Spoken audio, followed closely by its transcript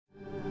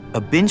A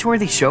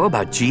binge-worthy show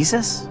about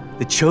Jesus?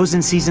 The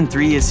Chosen Season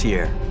 3 is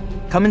here.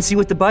 Come and see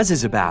what the buzz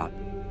is about.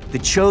 The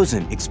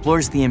Chosen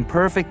explores the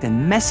imperfect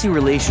and messy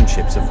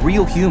relationships of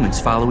real humans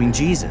following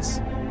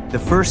Jesus. The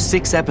first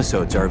 6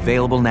 episodes are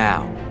available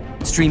now.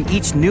 Stream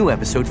each new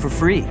episode for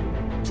free.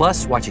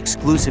 Plus, watch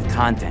exclusive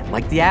content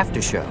like the After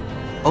Show,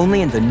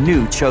 only in the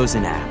new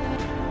Chosen app.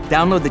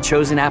 Download the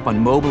Chosen app on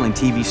mobile and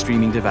TV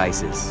streaming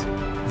devices.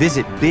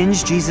 Visit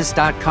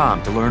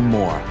bingejesus.com to learn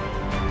more.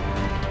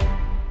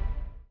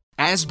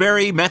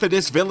 Asbury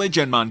Methodist Village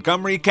in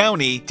Montgomery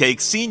County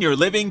takes senior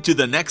living to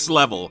the next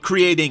level,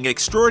 creating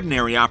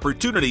extraordinary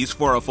opportunities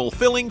for a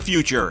fulfilling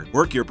future.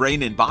 Work your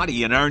brain and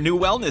body in our new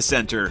wellness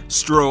center.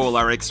 Stroll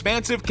our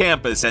expansive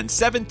campus and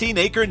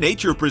 17-acre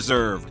nature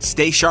preserve.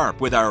 Stay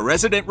sharp with our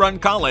resident-run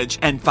college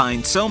and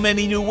find so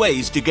many new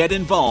ways to get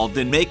involved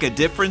and make a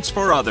difference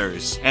for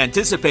others.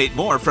 Anticipate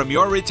more from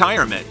your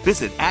retirement.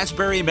 Visit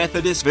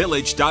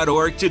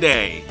AsburyMethodistVillage.org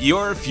today.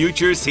 Your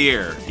future's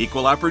here.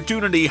 Equal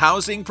opportunity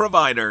housing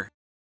provider.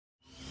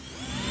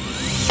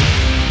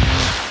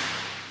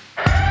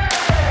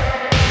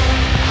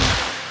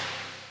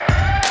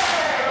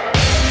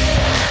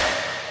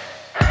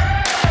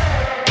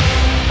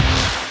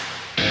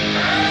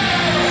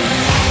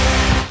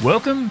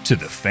 Welcome to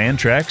the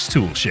Fantrax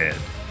Toolshed,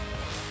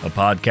 a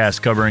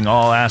podcast covering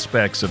all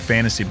aspects of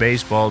fantasy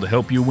baseball to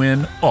help you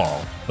win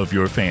all of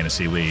your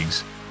fantasy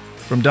leagues.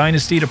 From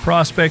dynasty to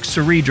prospects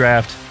to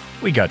redraft,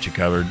 we got you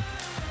covered.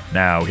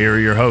 Now, here are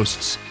your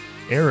hosts,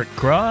 Eric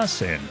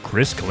Cross and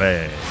Chris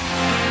Clay.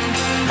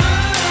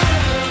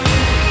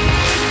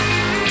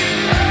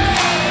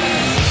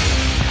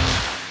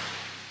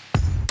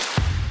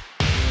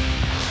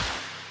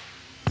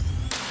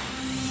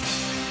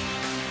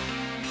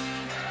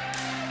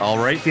 All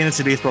right,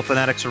 fantasy baseball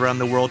fanatics around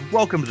the world,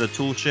 welcome to the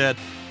Toolshed.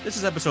 This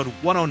is episode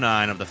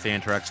 109 of the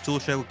Fantrax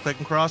Toolshed with Click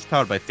and Cross,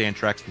 powered by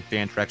Fantrax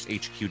and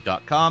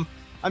FantraxHQ.com.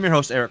 I'm your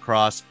host, Eric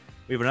Cross.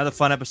 We have another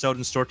fun episode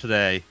in store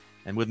today,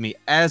 and with me,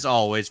 as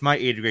always, my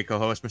 80-grade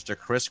co-host, Mr.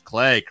 Chris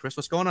Clay. Chris,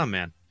 what's going on,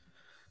 man?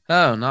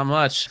 Oh, not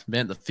much.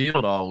 Been at the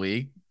field all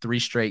week. 3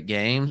 straight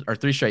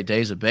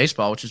days of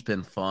baseball, which has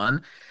been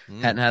fun.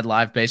 Hadn't had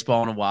live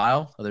baseball in a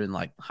while, other than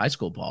like high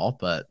school ball,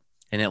 but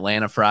in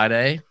Atlanta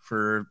Friday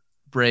for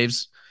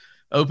Braves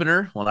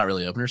opener. Well, not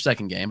really opener,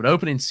 second game, but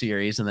opening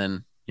series. And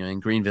then, in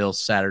Greenville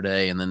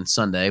Saturday and then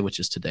Sunday, which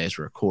is today's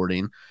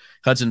recording.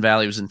 Hudson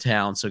Valley was in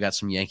town, so got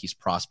some Yankees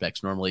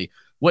prospects normally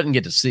wouldn't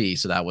get to see.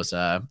 So that was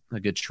a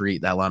good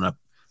treat. That lineup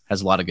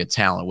has a lot of good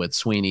talent with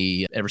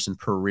Sweeney, Everson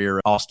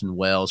Pereira, Austin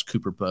Wells,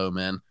 Cooper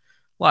Bowman,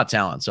 a lot of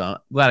talent. So I'm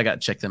glad I got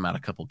to check them out a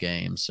couple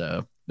games.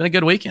 So been a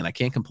good weekend. I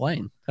can't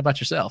complain. How about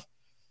yourself?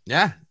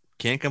 Yeah,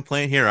 can't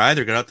complain here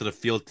either. Got out to the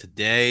field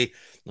today.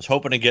 Was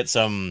hoping to get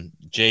some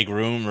Jay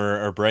Groom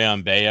or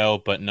Brayan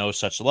Bello, but no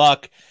such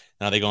luck.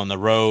 Now they go on the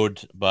road,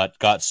 but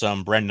got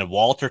some Brendan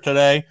Walter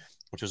today,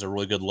 which was a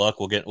really good look.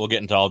 We'll get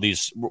into all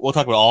these. We'll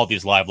talk about all of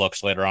these live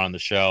looks later on in the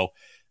show.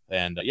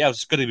 And it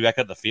was good to be back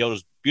at the field. It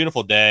was a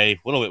beautiful day,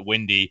 a little bit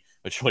windy,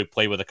 which really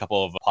played with a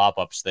couple of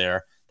pop-ups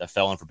there that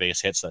fell in for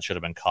base hits that should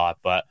have been caught.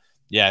 But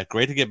yeah,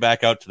 great to get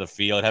back out to the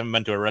field. I haven't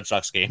been to a Red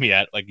Sox game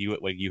yet, like you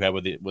had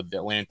with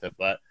Atlanta,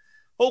 but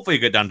hopefully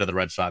get down to the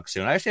Red Sox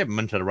soon. I actually haven't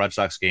been to the Red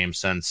Sox game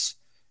since,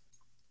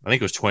 I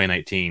think it was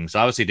 2019. So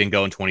obviously didn't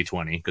go in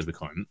 2020 because we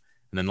couldn't.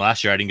 And then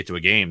last year I didn't get to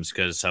a games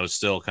because I was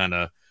still kind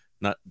of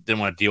didn't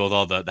want to deal with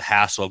all the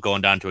hassle of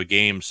going down to a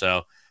game.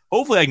 So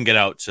hopefully I can get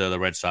out to the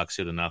Red Sox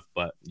soon enough.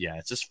 But yeah,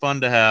 it's just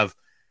fun to have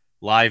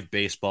live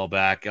baseball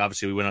back.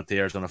 Obviously we went up to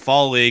the Arizona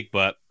Fall League,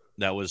 but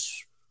that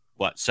was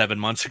 7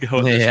 months ago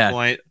at this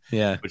point.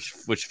 Yeah.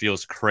 Which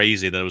feels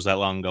crazy that it was that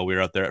long ago. We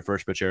were out there at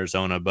First Pitch,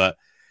 Arizona, but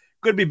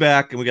good to be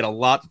back, and we got a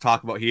lot to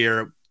talk about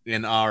here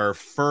in our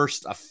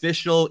first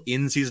official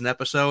in-season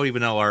episode,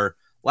 even though our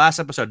last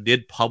episode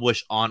did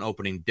publish on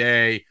opening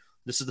day.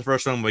 This is the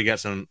first one we got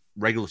some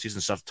regular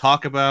season stuff to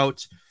talk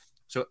about.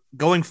 So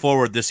going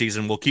forward this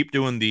season, we'll keep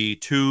doing the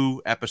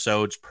 2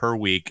 episodes per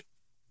week.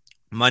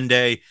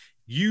 Monday,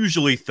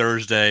 usually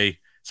Thursday.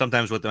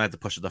 Sometimes we'll have to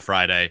push it to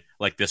Friday,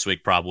 like this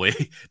week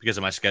probably, because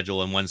of my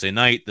schedule, and Wednesday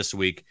night this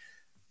week.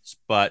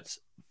 But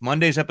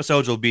Monday's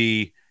episodes will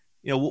be,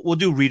 we'll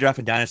do redraft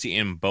and dynasty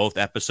in both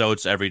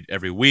episodes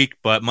every week,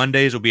 but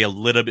Mondays will be a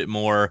little bit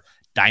more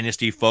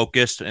dynasty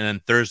focused, and then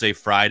Thursday,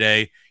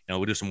 Friday,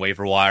 we'll do some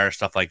waiver wire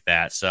stuff like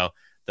that. So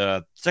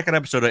the second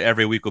episode of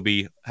every week will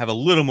have a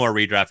little more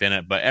redraft in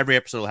it, but every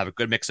episode will have a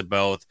good mix of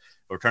both.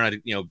 We're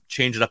trying to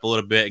change it up a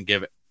little bit and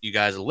give you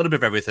guys a little bit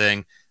of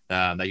everything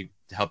to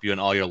help you in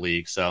all your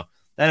leagues. So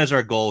that is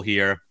our goal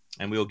here,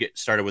 and we will get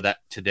started with that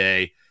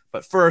today.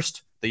 But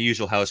first, the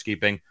usual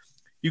housekeeping.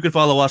 You can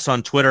follow us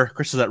on Twitter.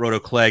 Chris is at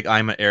RotoClegg.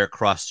 I'm at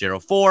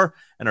EricCross04,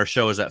 and our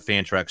show is at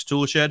Fantrax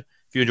Toolshed.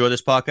 If you enjoy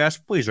this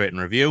podcast, please rate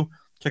and review.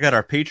 Check out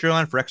our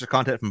Patreon for extra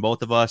content from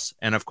both of us.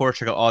 And, of course,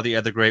 check out all the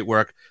other great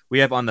work we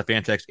have on the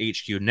Fantrax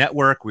HQ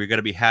network. We're going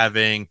to be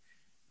having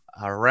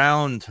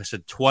around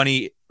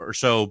 20 or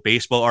so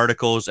baseball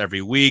articles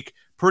every week.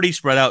 Pretty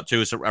spread out,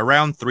 too. So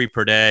around 3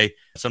 per day.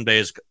 Some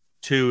days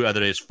 2,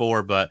 other days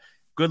 4. But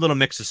good little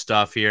mix of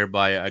stuff here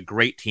by a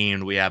great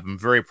team we have. I'm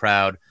very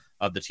proud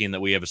of the team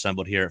that we have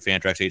assembled here at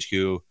Fantrax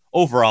HQ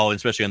overall, and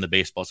especially on the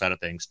baseball side of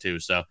things too.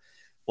 So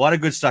a lot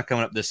of good stuff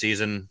coming up this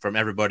season from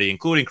everybody,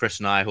 including Chris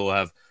and I, who will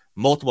have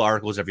multiple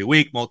articles every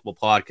week, multiple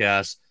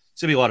podcasts.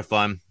 It's going to be a lot of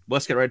fun.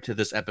 Let's get right to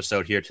this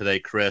episode here today,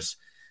 Chris.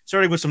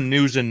 Starting with some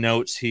news and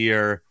notes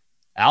here.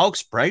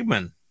 Alex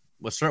Bregman.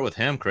 Let's start with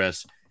him,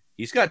 Chris.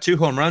 He's got 2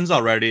 home runs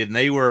already, and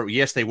they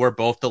were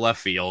both to left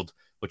field,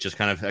 which is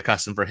kind of a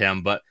custom for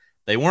him, but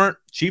they weren't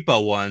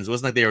cheapo ones. It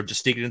wasn't like they were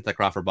just sneaking into the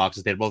Crawford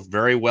boxes. They had both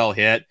very well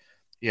hit.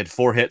 He had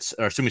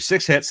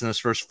 6 hits in his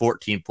first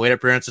 14 plate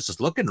appearances.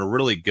 Just looking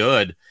really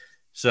good.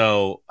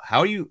 So how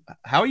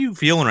are you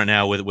feeling right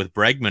now with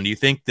Bregman? Do you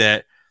think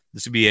that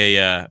this would be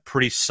a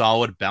pretty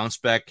solid bounce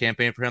back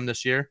campaign for him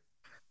this year?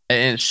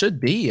 And it should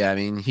be. I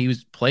mean, he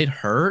was played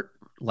hurt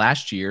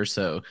last year,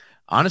 so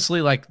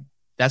honestly, like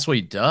that's what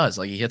he does.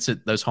 Like he hits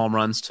those home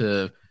runs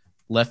to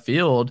left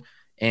field,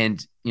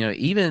 and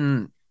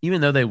even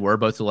though they were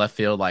both to left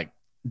field, like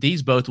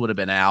these both would have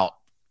been out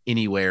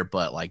anywhere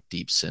but like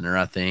deep center.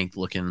 I think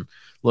looking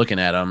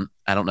at them,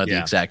 I don't know the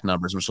exact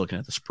numbers. I'm just looking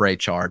at the spray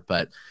chart,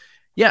 but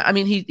yeah, I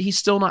mean he's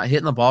still not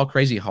hitting the ball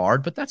crazy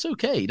hard, but that's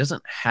okay. He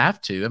doesn't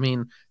have to. I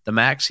mean, the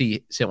max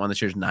he hit one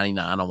this year is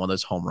 99 on one of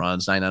those home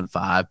runs,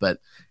 99.5, but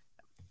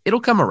it'll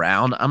come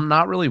around. I'm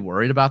not really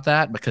worried about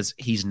that because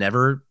he's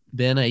never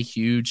been a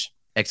huge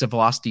exit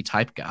velocity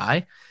type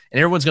guy. And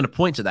everyone's going to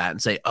point to that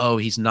and say, oh,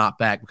 he's not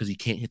back because he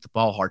can't hit the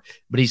ball hard,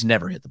 but he's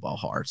never hit the ball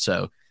hard.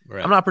 So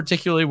right. I'm not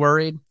particularly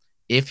worried.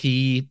 If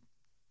he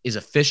is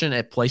efficient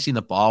at placing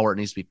the ball where it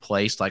needs to be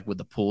placed, like with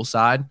the pull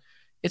side,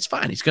 it's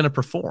fine. He's going to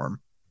perform.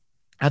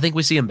 I think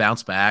we see him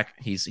bounce back.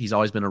 He's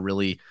always been a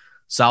really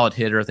solid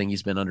hitter. I think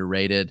he's been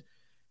underrated.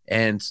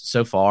 And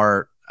so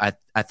far,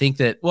 I think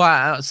that, well,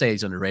 I don't say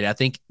he's underrated. I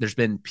think there's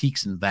been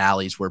peaks and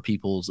valleys where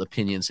people's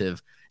opinions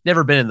have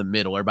never been in the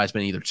middle. Everybody's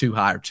been either too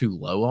high or too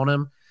low on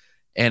him.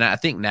 And I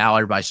think now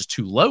everybody's just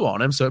too low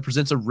on him. So it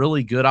presents a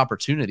really good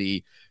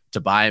opportunity to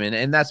buy him.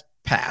 And that's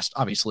past.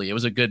 Obviously, it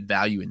was a good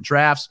value in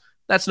drafts.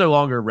 That's no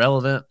longer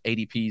relevant.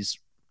 ADP's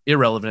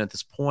irrelevant at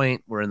this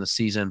point. We're in the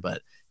season.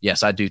 But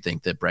yes, I do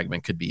think that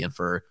Bregman could be in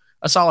for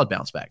a solid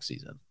bounce back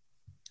season.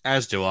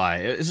 As do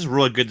I. This is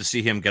really good to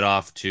see him get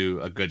off to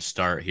a good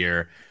start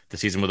here the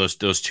season with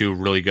those 2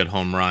 really good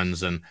home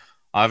runs. And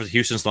obviously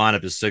Houston's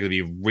lineup is still going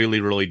to be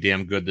really, really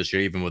damn good this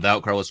year, even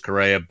without Carlos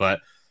Correa.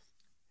 But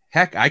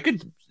heck, I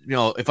could,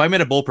 if I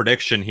made a bold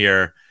prediction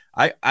here,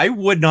 I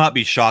would not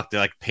be shocked that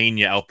like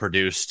Pena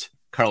outproduced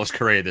Carlos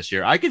Correa this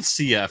year. I could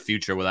see a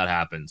future where that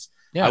happens.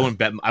 Yeah.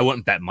 I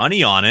wouldn't bet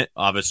money on it,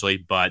 obviously,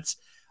 but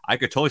I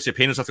could totally see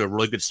Pena's off to a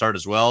really good start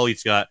as well.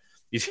 He's got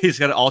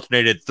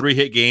alternated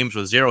 3-hit games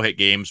with 0-hit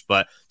games,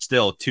 but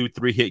still 2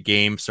 3-hit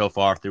games so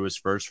far through his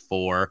first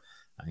 4,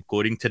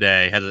 including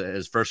today. Had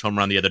his first home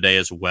run the other day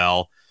as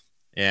well.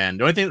 And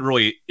the only thing that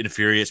really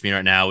infuriates me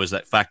right now is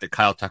that fact that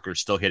Kyle Tucker is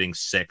still hitting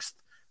 6th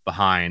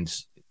behind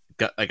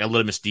like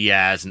Aledmys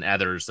Diaz and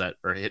others that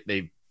are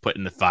they put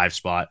in the 5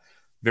 spot.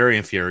 Very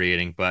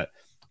infuriating. But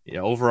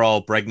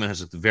overall, Bregman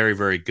has looked very,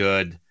 very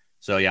good.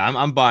 So yeah,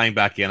 I'm buying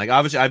back in. Like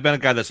obviously, I've been a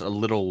guy that's a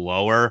little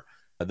lower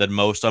than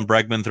most on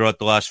Bregman throughout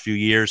the last few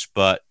years,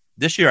 but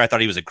this year I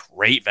thought he was a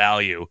great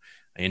value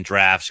in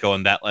drafts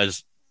going that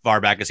as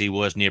far back as he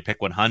was near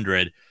pick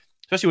 100,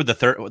 especially with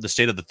the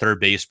state of the third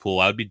base pool.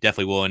 I would be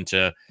definitely willing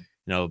to,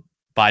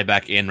 buy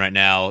back in right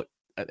now.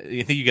 I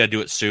think you got to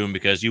do it soon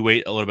because you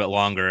wait a little bit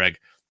longer, like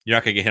you're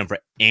not going to get him for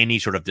any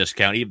sort of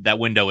discount. Even that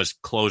window is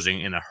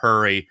closing in a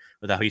hurry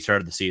with how he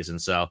started the season.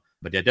 So,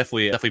 but yeah,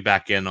 definitely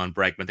back in on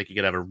Bregman. I think he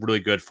could have a really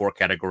good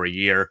 4-category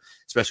year,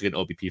 especially in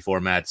OBP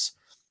formats.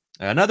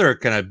 Another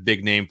kind of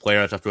big name player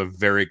that's off to a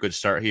very good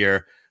start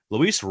here,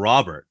 Luis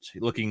Robert,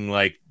 looking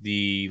like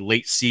the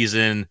late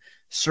season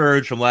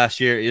surge from last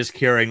year is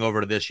carrying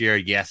over to this year.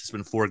 Yes, it's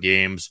been 4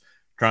 games,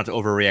 trying to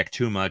overreact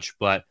too much,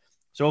 but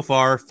so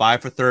far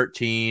 5 for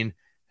 13,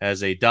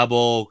 has a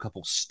double, a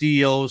couple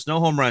steals, no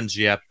home runs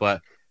yet,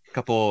 but a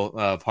couple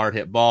of hard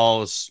hit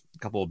balls, a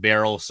couple of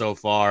barrels so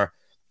far.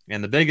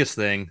 And the biggest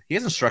thing, he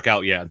hasn't struck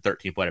out yet in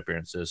 13 plate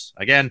appearances.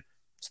 Again,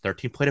 it's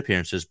 13 plate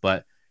appearances,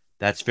 but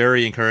that's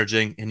very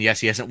encouraging. And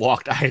yes, he hasn't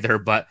walked either,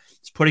 but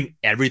it's putting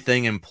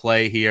everything in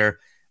play here.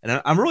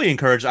 And I'm really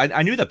encouraged.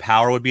 I knew the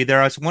power would be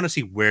there. I just want to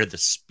see where the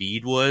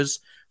speed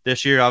was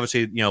this year.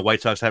 Obviously,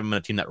 White Sox haven't been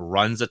a team that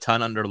runs a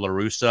ton under La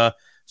Russa.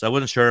 So I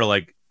wasn't sure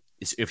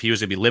if he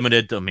was going to be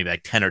limited to maybe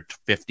like 10 or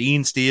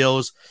 15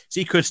 steals. So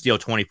he could steal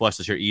 20 plus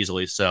this year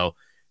easily. So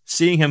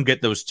seeing him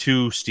get those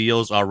 2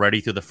 steals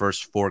already through the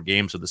first 4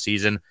 games of the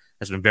season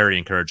has been very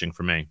encouraging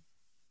for me.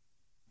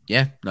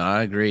 Yeah, no,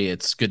 I agree.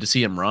 It's good to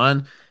see him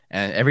run.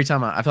 And every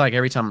time I feel like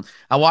every time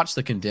I watch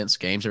the condensed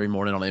games every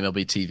morning on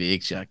MLB TV,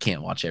 because I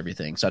can't watch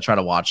everything. So I try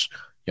to watch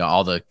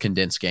all the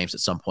condensed games at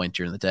some point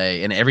during the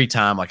day. And every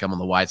time like I'm on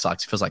the White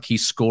Sox, it feels like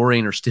he's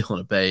scoring or stealing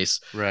a base.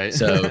 Right.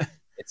 So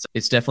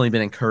it's definitely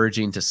been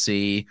encouraging to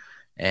see.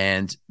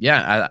 And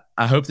yeah,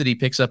 I hope that he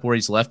picks up where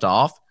he's left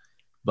off.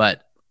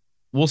 But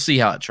we'll see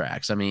how it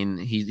tracks. I mean,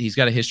 he's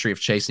got a history of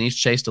chasing. He's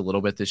chased a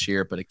little bit this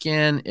year, but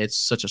again, it's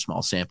such a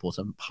small sample. It's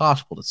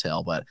impossible to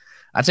tell. But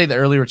I'd say the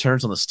early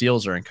returns on the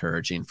steals are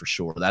encouraging for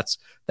sure. That's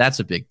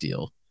a big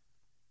deal.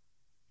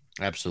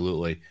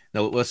 Absolutely.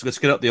 Now let's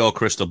get up the old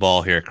crystal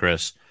ball here,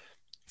 Chris.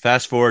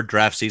 Fast forward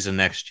draft season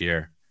next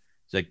year.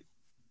 It's like,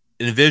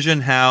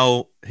 envision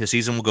how his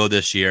season will go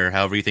this year,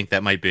 however you think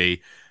that might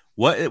be.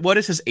 What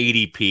is his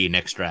ADP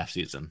next draft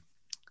season?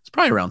 It's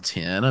probably around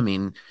 10. I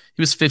mean,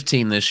 he was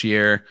 15 this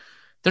year.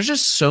 There's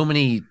just so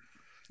many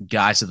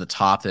guys at the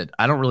top that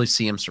I don't really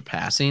see him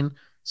surpassing.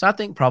 So I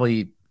think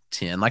probably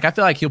 10. Like, I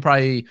feel like we'll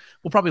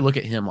probably look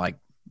at him like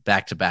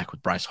back to back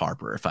with Bryce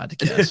Harper, if I had to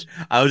guess.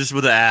 I was just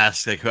about to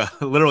ask,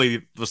 like,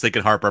 literally was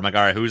thinking Harper. I'm like,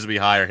 all right, who's to be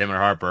higher, him or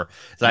Harper?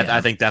 So yeah.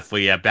 I think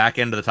definitely, back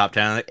into the top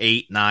 10,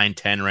 8, 9,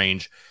 10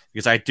 range,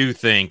 because I do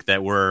think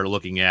that we're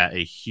looking at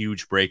a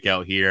huge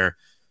breakout here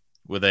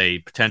with a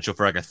potential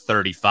for like a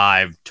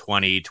 35,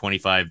 20,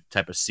 25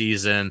 type of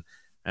season.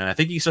 And I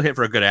think he still hit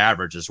for a good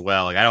average as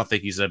well. Like, I don't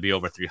think he's going to be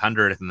over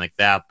 300 or anything like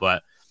that,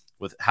 but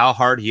with how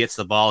hard he hits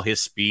the ball,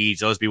 his speed,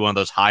 he's always be one of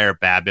those higher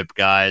BABIP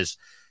guys.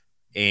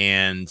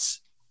 And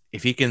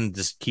if he can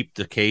just keep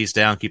the Ks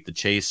down, keep the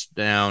chase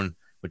down,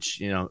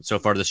 which, so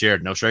far this year,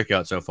 no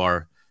strikeout so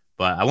far,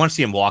 but I want to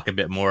see him walk a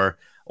bit more.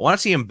 I want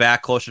to see him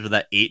back closer to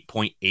that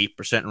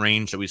 8.8%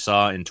 range that we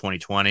saw in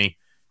 2020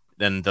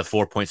 than the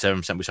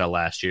 4.7% we saw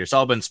last year. It's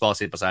all been small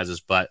sample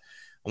sizes, but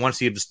I want to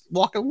see him just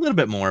walk a little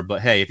bit more.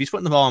 But hey, if he's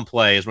putting the ball in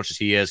play as much as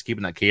he is,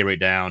 keeping that K rate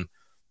down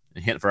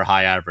and hitting for a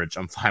high average,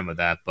 I'm fine with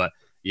that. But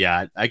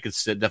yeah, I could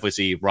definitely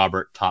see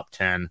Robert top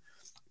 10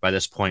 by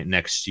this point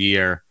next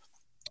year.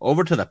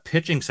 Over to the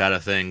pitching side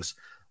of things,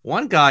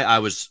 one guy I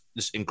was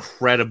just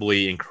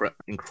incredibly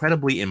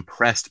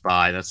impressed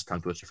by, that's a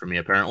tongue twister for me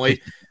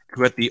apparently,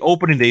 with the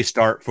opening day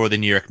start for the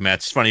New York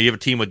Mets. It's funny, you have a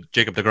team with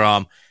Jacob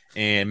deGrom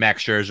and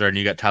Max Scherzer, and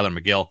you got Tyler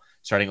McGill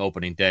starting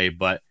opening day,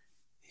 but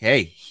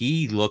hey,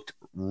 he looked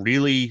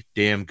really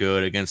damn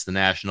good against the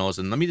Nationals.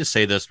 And let me just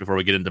say this before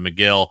we get into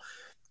McGill.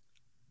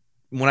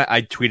 When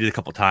I tweeted a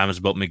couple times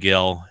about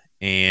McGill,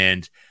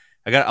 and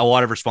I got a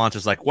lot of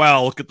responses like,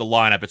 well, look at the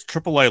lineup. It's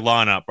AAA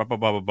lineup, blah, blah,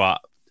 blah, blah, blah.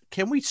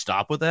 Can we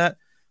stop with that?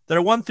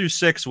 Their 1 through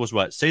 6 was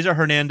what? Cesar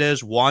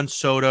Hernandez, Juan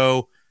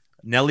Soto,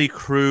 Nelly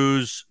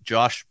Cruz,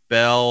 Josh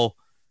Bell,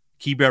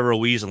 Keibert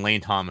Ruiz, and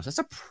Lane Thomas. That's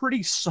a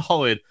pretty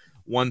solid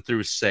 1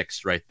 through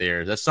 6 right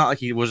there. That's not like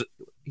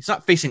he's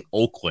not facing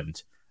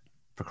Oakland,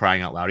 for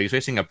crying out loud. He's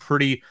facing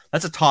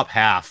that's a top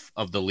half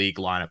of the league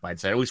lineup, I'd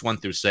say, at least 1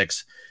 through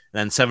 6. And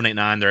then 7, 8,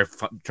 9, they're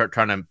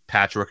trying to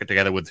patchwork it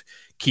together with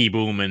Key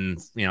Boom and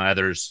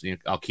others,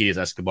 Alcides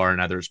Escobar and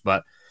others.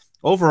 But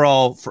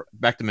overall,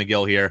 back to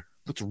McGill here,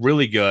 looks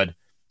really good.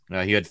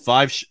 He had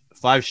five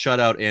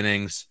shutout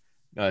innings,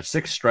 6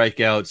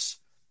 strikeouts,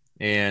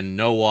 and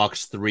no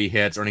walks, 3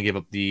 hits. Only gave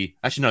up it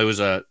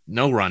was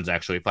no runs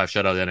actually, 5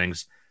 shutout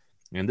innings.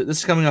 And this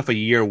is coming off a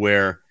year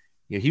where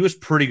he was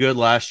pretty good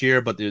last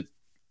year, but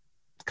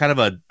kind of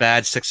a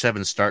bad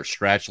 6-7 start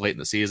stretch late in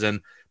the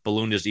season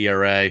ballooned his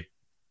ERA.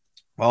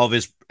 All of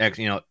his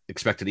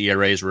expected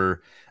ERAs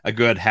were a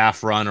good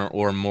half run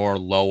or more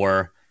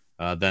lower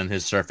than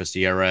his surface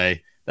ERA.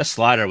 That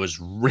slider was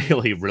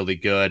really, really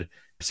good.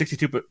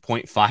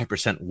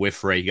 62.5%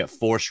 whiff rate. You got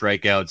 4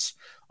 strikeouts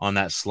on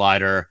that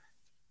slider.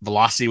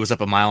 Velocity was up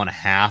 1.5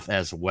 miles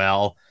as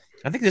well.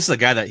 I think this is a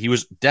guy that he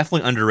was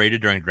definitely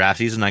underrated during draft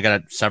season. I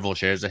got several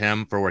shares of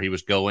him for where he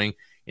was going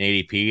in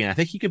ADP, and I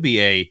think he could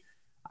be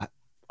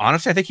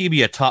honestly, I think he could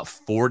be a top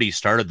 40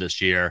 starter this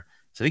year.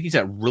 So I think he's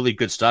got really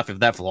good stuff. If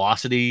that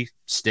velocity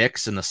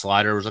sticks and the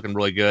slider was looking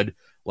really good,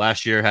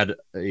 last year had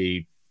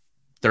a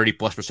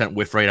 30+%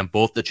 whiff rate on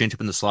both the changeup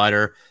and the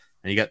slider,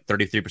 and you got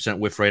 33%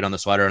 whiff rate on the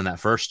slider in that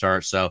first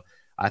start. So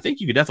I think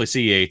you could definitely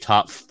see a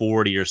top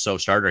 40 or so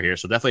starter here.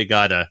 So definitely a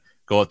guy to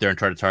go out there and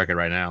try to target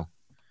right now.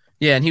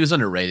 Yeah, and he was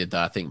underrated,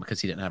 though, I think,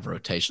 because he didn't have a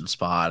rotation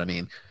spot. I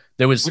mean,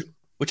 there was...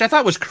 Which I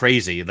thought was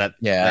crazy that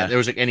there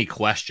was any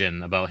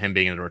question about him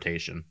being in the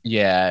rotation.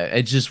 Yeah,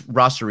 it just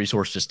roster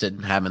resource just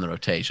didn't have him in the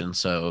rotation,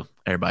 so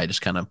everybody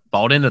just kind of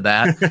bought into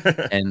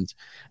that. And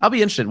I'll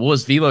be interested. Will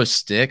his velo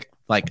stick?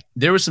 Like,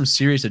 there was some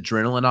serious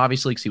adrenaline,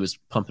 obviously, because he was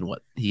pumping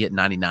he hit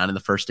 99 in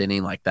the first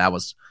inning. Like, that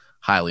was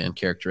highly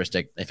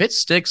uncharacteristic. If it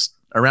sticks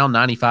around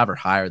 95 or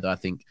higher, though, I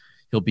think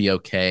he'll be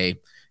okay.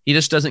 He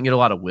just doesn't get a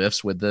lot of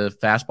whiffs with the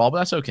fastball, but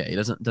that's okay. He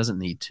doesn't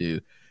need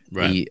to.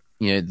 Right.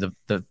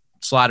 The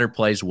slider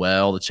plays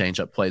well. The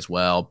changeup plays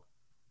well.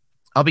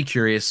 I'll be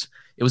curious.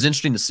 It was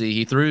interesting to see.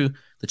 He threw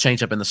the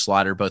changeup and the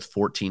slider both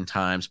 14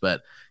 times,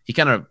 but he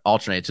kind of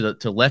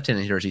alternated. To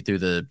left-handed hitters, he threw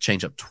the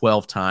changeup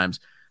 12 times,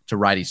 to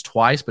righties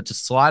twice, but to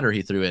slider,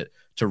 he threw it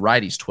to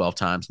righties 12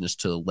 times and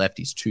just to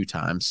lefties 2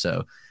 times. So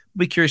I'll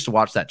be curious to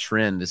watch that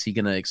trend. Is he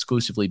going to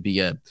exclusively be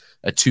a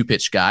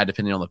 2-pitch guy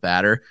depending on the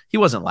batter? He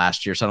wasn't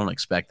last year, so I don't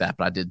expect that,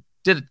 but I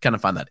did kind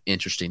of find that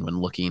interesting when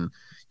looking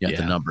at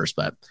the numbers.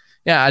 But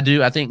yeah, I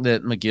do. I think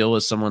that McGill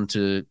is someone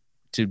to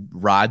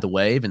ride the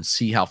wave and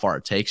see how far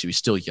it takes you. He's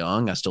still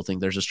young. I still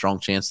think there's a strong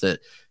chance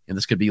that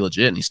this could be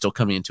legit, and he's still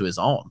coming into his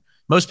own.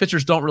 most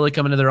pitchers don't really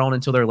come into their own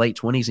until their late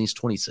 20s, and he's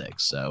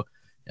 26. So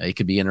he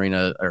could be entering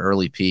an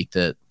early peak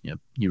that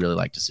you really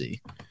like to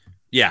see.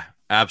 Yeah,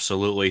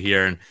 absolutely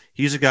here. And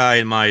he's a guy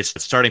in my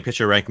starting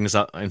pitcher rankings.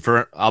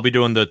 And I'll be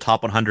doing the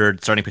top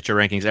 100 starting pitcher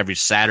rankings every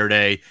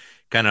Saturday,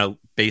 kind of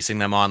basing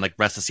them on like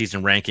rest of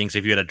season rankings.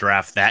 If you had a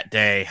draft that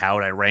day, how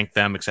would I rank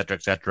them, et cetera,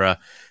 et cetera.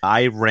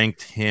 I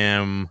ranked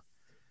him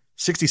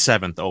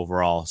 67th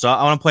overall. So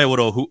I want to play a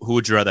little who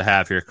would you rather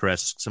have here,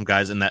 Chris? Some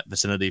guys in that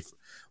vicinity.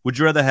 Would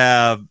you rather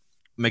have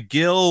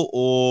McGill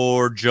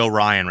or Joe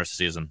Ryan rest of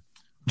the season?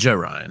 Joe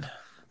Ryan.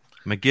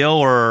 McGill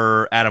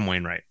or Adam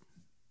Wainwright?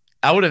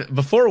 I would have,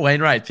 before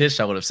Wainwright pitched,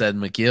 I would have said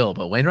McGill,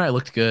 but Wainwright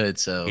looked good.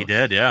 So he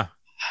did, yeah.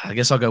 I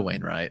guess I'll go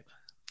Wainwright.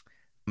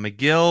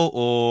 McGill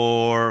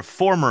or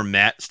former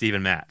Met,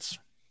 Steven Matz?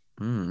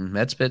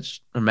 Matz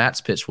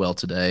pitched well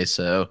today,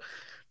 so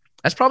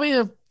that's probably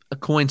a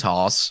coin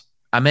toss.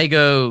 I may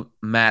go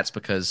Matz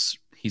because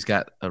he's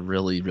got a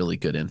really, really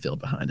good infield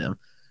behind him.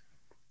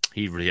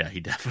 He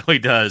definitely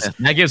does.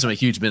 And that gives him a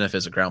huge benefit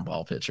as a ground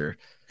ball pitcher.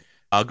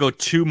 I'll go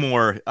two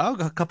more. I'll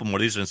go a couple more.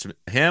 These are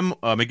him,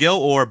 McGill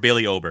or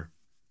Bailey Ober?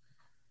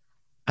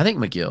 I think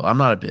McGill. I'm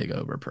not a big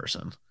Ober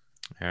person.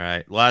 All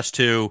right. Last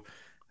two,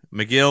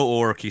 McGill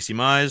or Casey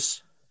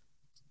Mize?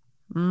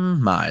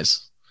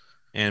 Mize.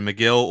 And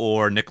McGill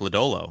or Nick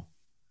Lodolo?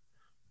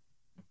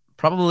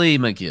 Probably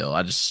McGill.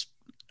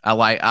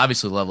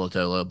 Obviously love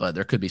Lodolo, but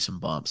there could be some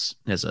bumps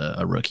as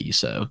a rookie.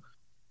 So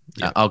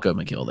yeah. I'll go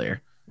McGill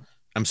there.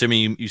 I'm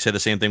assuming you said the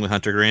same thing with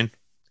Hunter Green?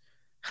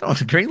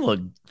 Green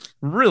looked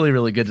really,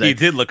 really good today. He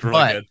did look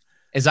really good.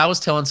 As I was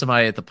telling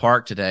somebody at the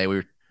park today, we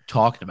were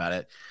talking about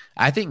it.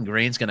 I think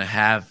Green's going to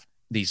have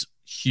these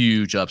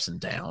huge ups and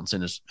downs.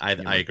 I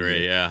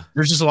agree, yeah.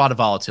 There's just a lot of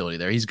volatility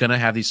there. He's going to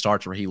have these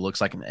starts where he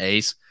looks like an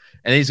ace,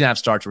 and then he's going to have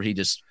starts where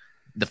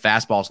the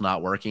fastball's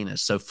not working.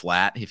 It's so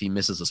flat. If he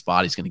misses a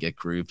spot, he's going to get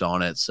grooved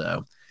on it.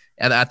 So,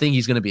 and I think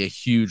he's going to be a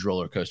huge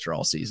roller coaster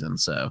all season.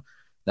 So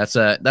that's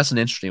an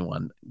interesting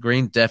one.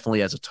 Green definitely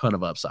has a ton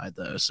of upside,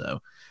 though.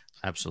 So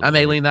absolutely, I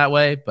may lean that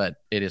way, but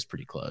it is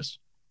pretty close.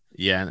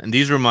 Yeah, and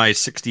these were my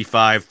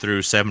 65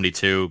 through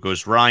 72. It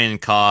goes Ryan,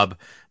 Cobb,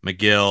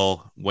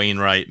 McGill,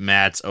 Wainwright,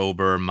 Matz,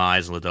 Ober,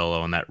 Mize,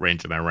 Lodolo in that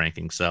range of my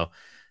ranking. So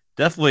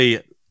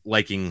definitely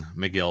liking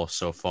McGill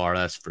so far,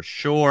 that's for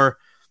sure.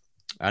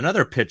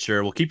 Another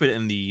pitcher, we'll keep it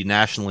in the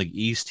National League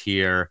East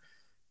here,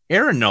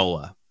 Aaron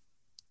Nola.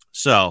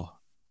 So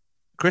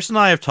Chris and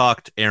I have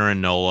talked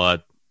Aaron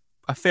Nola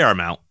a fair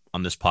amount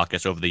on this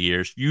podcast over the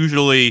years,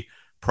 usually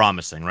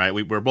promising, right?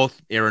 We're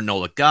both Aaron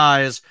Nola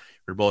guys.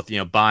 We're both,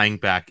 buying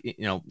back,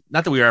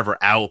 not that we were ever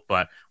out,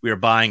 but we were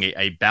buying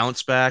a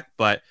bounce back.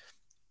 But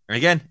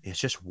again, it's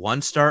just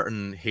one start,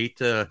 and hate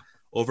to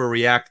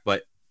overreact,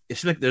 but it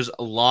seems like there's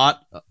a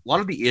lot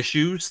of the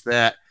issues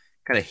that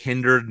kind of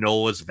hindered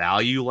Nola's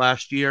value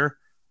last year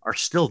are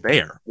still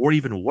there, or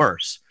even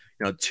worse.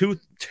 Two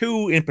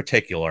in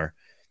particular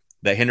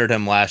that hindered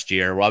him last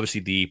year were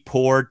obviously the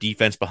poor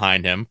defense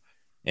behind him,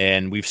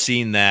 and we've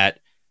seen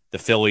that the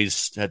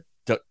Phillies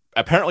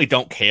apparently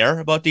don't care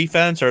about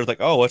defense, or like,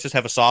 oh, let's just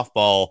have a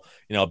softball,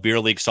 a beer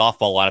league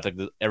softball lineup.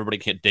 Like everybody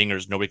can hit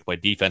dingers. Nobody can play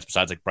defense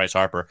besides like Bryce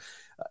Harper,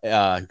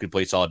 who could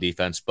play solid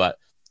defense. But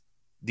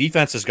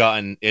defense has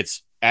gotten,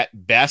 it's at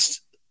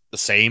best the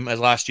same as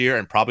last year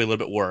and probably a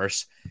little bit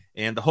worse.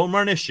 And the home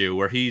run issue,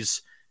 where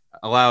he's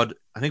allowed,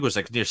 I think it was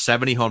like near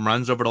 70 home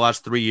runs over the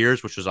last 3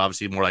 years, which was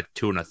obviously more like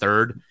 2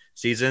 1/3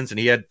 seasons. And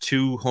he had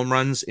 2 home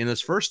runs in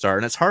his first start.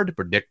 And it's hard to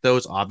predict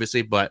those,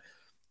 obviously, but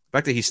the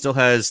fact that he still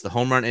has the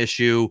home run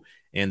issue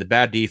and the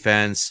bad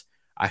defense,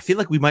 I feel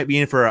like we might be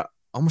in for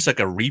almost like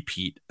a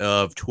repeat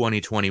of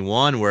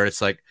 2021, where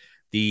it's like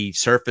the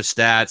surface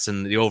stats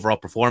and the overall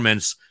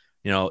performance,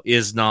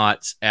 is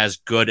not as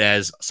good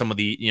as some of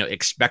the,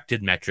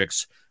 expected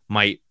metrics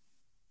might,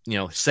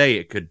 say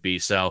it could be.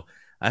 So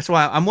that's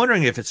why I'm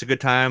wondering if it's a good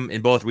time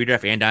in both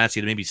redraft and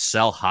dynasty to maybe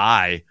sell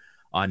high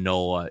on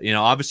Nola.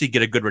 Obviously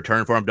get a good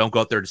return for him. Don't go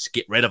out there to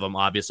get rid of him,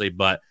 obviously,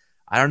 but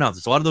I don't know.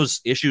 There's a lot of those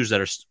issues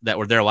that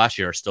were there last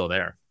year are still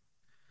there.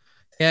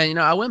 Yeah,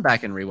 I went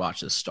back and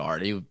rewatched his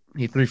start.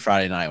 He threw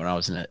Friday night when I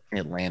was in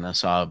Atlanta,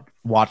 so I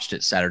watched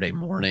it Saturday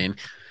morning.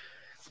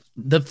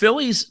 The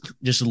Phillies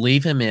just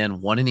leave him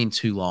in one inning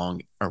too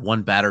long, or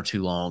one batter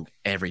too long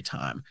every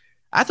time.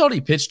 I thought he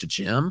pitched to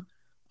Jim,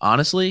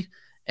 honestly,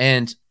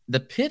 and the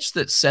pitch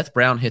that Seth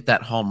Brown hit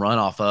that home run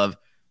off of,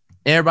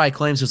 everybody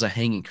claims it was a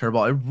hanging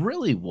curveball. It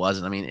really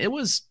wasn't. I mean, it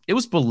was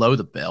below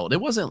the belt.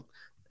 It wasn't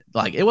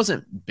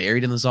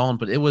buried in the zone,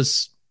 but it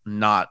was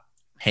not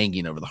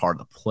hanging over the heart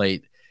of the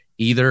plate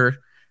either.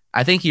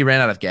 I think he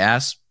ran out of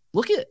gas.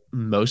 Look at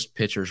most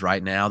pitchers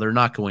right now. They're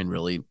not going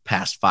really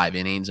past 5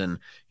 innings, and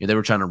they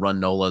were trying to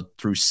run Nola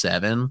through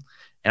 7.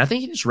 And I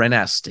think he just ran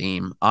out of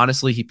steam.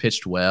 Honestly, he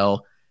pitched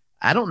well.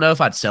 I don't know if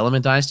I'd sell him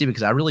in Dynasty,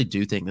 because I really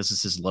do think this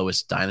is his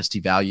lowest Dynasty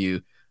value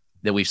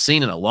that we've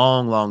seen in a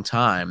long, long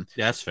time.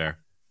 Yeah, that's fair.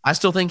 I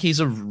still think he's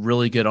a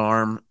really good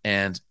arm,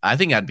 and I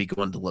think I'd be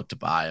going to look to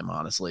buy him,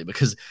 honestly,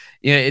 because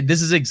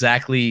this is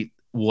exactly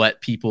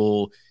what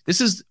people –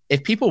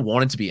 if people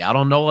wanted to be out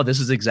on Nola, this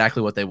is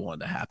exactly what they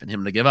wanted to happen.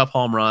 Him to give up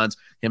home runs,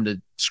 him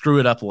to screw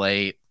it up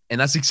late, and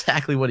that's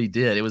exactly what he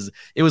did. It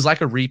was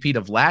like a repeat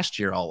of last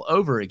year all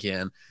over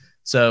again.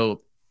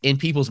 So in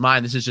people's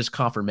mind, this is just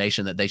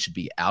confirmation that they should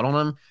be out on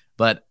him.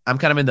 But I'm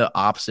kind of in the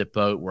opposite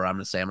boat where I'm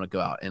going to say I'm going to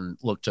go out and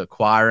look to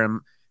acquire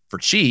him for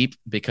cheap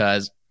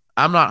because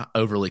I'm not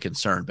overly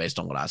concerned based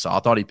on what I saw. I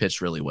thought he pitched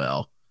really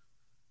well.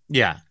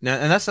 Yeah,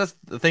 and that's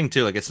the thing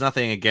too. Like, it's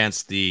nothing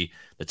against the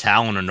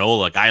talent of Nola.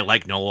 Like, I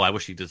like Nola. I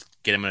wish he'd just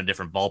get him in a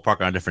different ballpark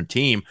on a different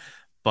team.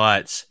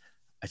 But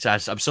I'm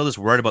still just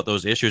worried about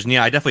those issues. And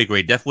yeah, I definitely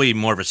agree. Definitely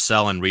more of a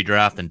sell and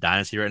redraft than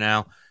dynasty right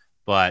now.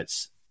 But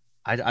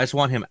I just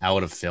want him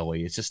out of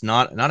Philly. It's just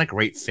not a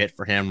great fit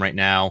for him right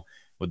now.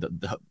 With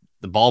the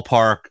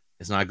ballpark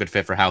is not a good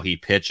fit for how he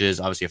pitches.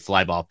 Obviously, a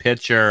fly ball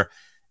pitcher.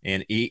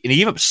 And he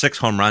gave up 6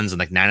 home runs in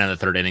like 9 of the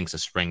third innings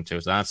of spring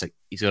too. So that's like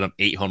he's got up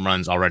 8 home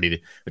runs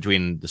already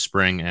between the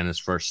spring and his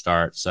first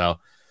start. So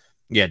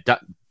yeah,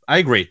 I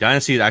agree.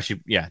 Dynasty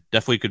actually, yeah,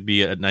 definitely could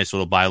be a nice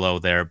little buy low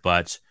there.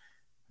 But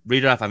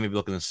redraft, I may be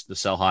looking to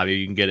sell high.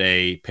 You can get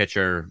a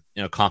pitcher,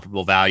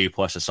 comparable value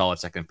plus a solid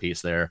second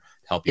piece there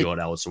to help you out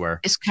elsewhere.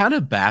 It's kind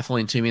of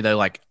baffling to me though.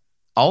 Like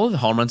all of the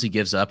home runs he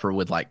gives up are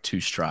with like 2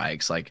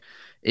 strikes. Like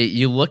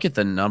you look at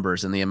the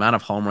numbers and the amount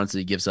of home runs that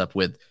he gives up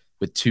with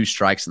 2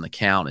 strikes in the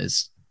count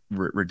is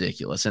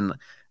ridiculous. And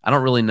I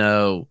don't really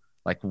know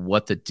like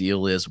what the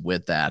deal is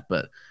with that,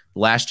 but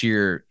last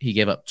year he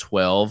gave up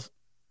 12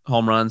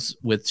 home runs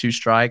with 2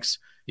 strikes.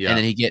 Yeah.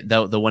 And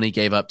then the one he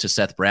gave up to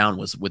Seth Brown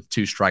was with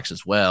 2 strikes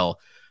as well.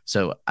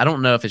 So I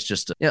don't know if it's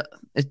just,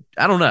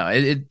 I don't know.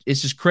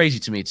 It's just crazy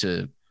to me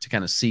to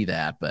kind of see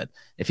that, but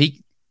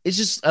it's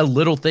just a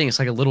little thing. It's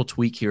like a little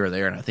tweak here or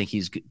there. And I think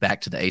he's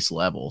back to the ace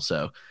level.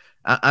 So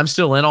I'm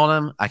still in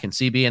on him. I can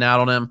see being out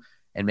on him.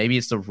 And maybe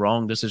it's the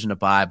wrong decision to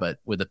buy, but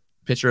with a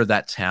pitcher of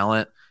that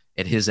talent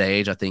at his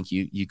age, I think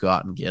you go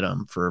out and get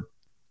him for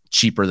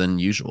cheaper than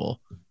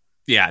usual.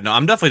 Yeah, no,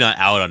 I'm definitely not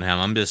out on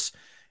him.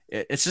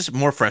 It's just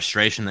more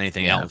frustration than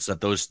anything else that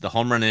the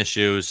home run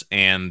issues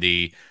and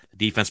the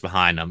defense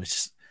behind him. It's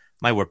just,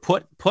 my word,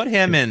 put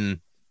him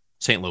in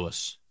St.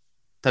 Louis.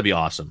 That'd be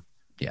awesome.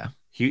 Yeah,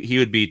 he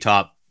would be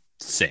top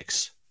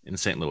 6 in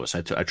St. Louis.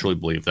 I truly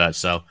believe that.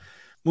 So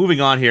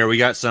moving on here, we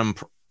got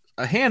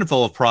a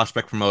handful of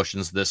prospect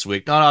promotions this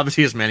week. Not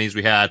obviously as many as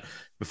we had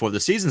before the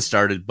season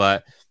started,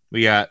 but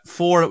we got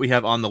 4 that we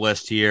have on the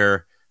list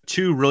here.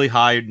 2 really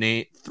high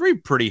 3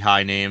 pretty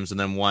high names, and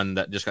then 1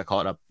 that just got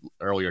caught up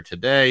earlier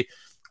today.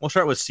 We'll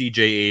start with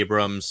C.J.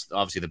 Abrams,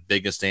 obviously the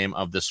biggest name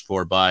of this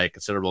 4 by a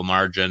considerable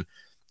margin.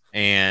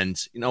 And,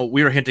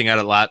 we were hinting at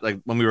it a lot, like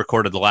when we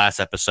recorded the last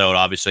episode,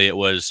 obviously it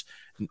was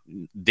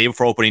day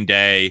before opening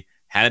day,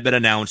 hadn't been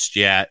announced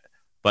yet.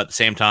 But at the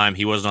same time,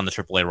 he wasn't on the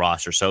AAA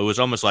roster. So it was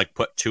almost like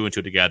put 2 and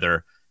 2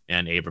 together,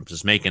 and Abrams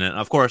is making it. And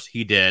of course,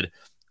 he did,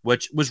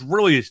 which was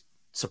really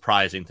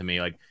surprising to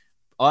me. Like,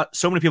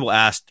 so many people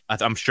asked,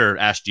 I'm sure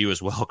asked you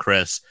as well,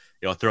 Chris,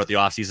 throughout the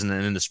offseason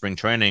and in the spring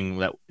training,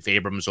 that if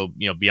Abrams will,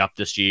 be up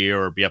this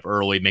year or be up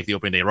early, make the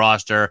opening day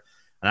roster.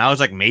 And I was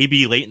like,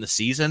 maybe late in the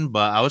season,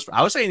 but I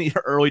was saying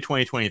early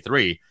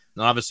 2023.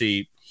 And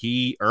obviously,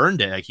 he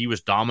earned it. Like, he was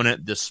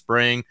dominant this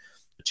spring.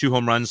 2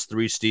 home runs,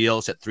 3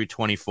 steals at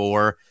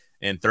 324.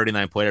 And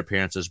 39 plate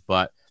appearances,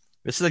 but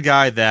this is a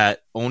guy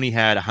that only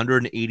had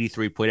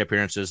 183 plate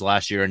appearances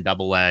last year in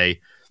AA.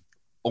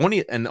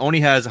 Only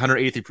has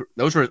 183.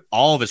 Those were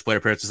all of his plate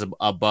appearances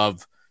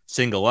above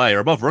single A or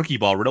above rookie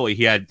ball. Really,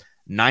 he had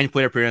 9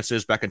 plate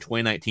appearances back in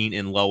 2019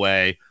 in low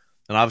A,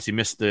 and obviously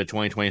missed the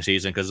 2020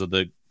 season because of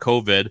the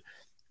COVID.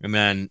 And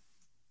then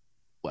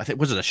I think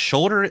was it a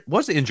shoulder? What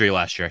was the injury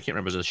last year? I can't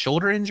remember. Was it a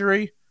shoulder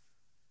injury?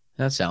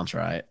 That sounds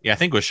right. Yeah, I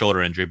think it was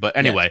shoulder injury. But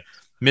anyway. Yeah.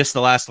 Missed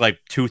the last like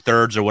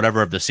 2/3 or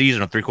whatever of the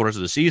season or 3/4 of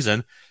the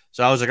season.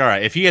 So I was like, all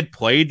right, if he had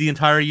played the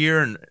entire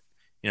year and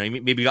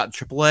maybe got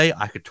AAA,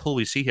 I could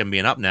totally see him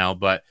being up now.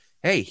 But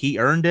hey, he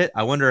earned it.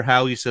 I wonder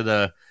how he's to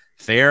the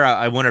fair.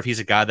 I wonder if he's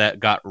a guy that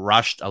got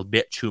rushed a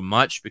bit too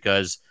much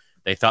because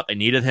they thought they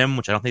needed him,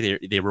 which I don't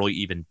think they really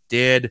even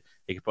did.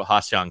 They could put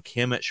Ha-Seong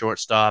Kim at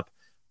shortstop,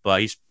 but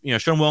he's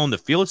shown well in the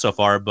field so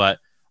far. But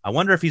I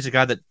wonder if he's a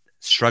guy that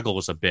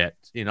struggles a bit.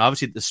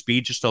 Obviously the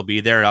speed should still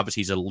be there.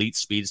 Obviously he's an elite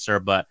speedster,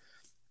 but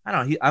I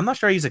don't know. I'm not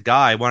sure he's a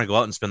guy I want to go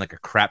out and spend like a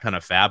crap ton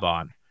of fab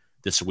on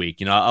this week.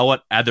 I'll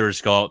let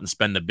others go out and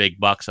spend the big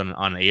bucks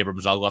on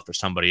Abrams. I'll go after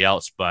somebody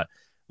else. But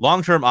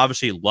long term,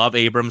 obviously, love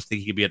Abrams.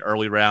 Think he could be an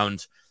early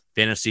round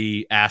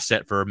fantasy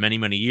asset for many,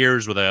 many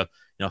years with a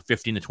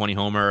 15 to 20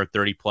 homer,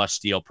 30 plus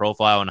steal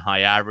profile and high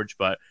average.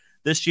 But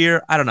this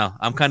year, I don't know.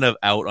 I'm kind of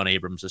out on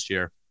Abrams this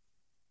year.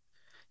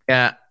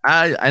 Yeah,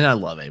 I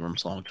love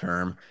Abrams long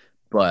term,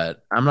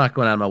 but I'm not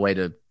going out of my way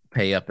to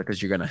pay up because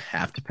you're going to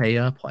have to pay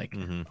up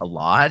a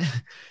lot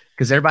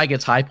because everybody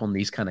gets hype on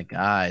these kind of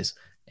guys.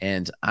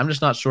 And I'm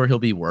just not sure he'll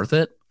be worth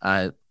it.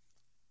 I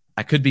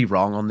could be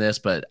wrong on this,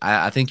 but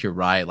I think you're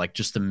right. Like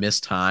just the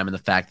missed time and the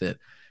fact that,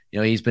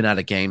 he's been out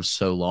of games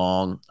so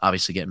long,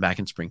 obviously getting back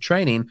in spring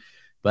training.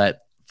 But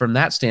from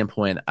that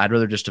standpoint, I'd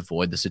rather just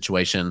avoid the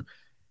situation.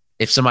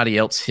 if somebody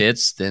else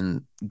hits,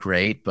 then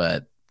great,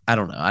 but I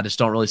don't know. I just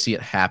don't really see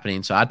it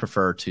happening. So I'd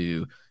prefer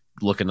to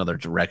look another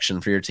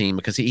direction for your team,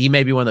 because he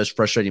may be one of those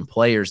frustrating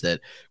players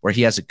that where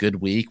he has a good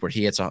week where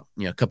he hits a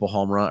couple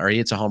home run, or he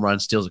hits a home run,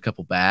 steals a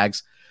couple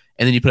bags,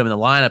 and then you put him in the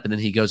lineup and then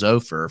he goes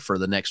over for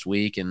the next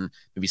week and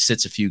maybe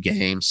sits a few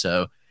games.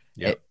 So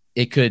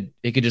it could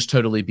just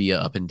totally be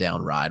an up and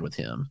down ride with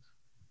him.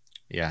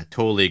 Yeah,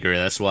 totally agree.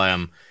 That's why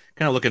I'm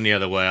kind of looking the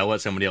other way. I'll let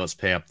somebody else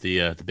pay up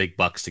the big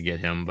bucks to get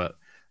him, but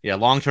yeah,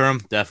 long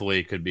term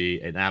definitely could be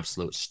an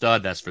absolute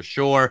stud. That's for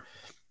sure.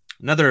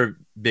 Another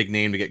big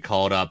name to get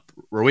called up,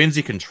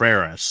 Roansy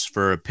Contreras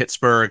for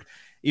Pittsburgh.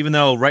 Even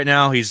though right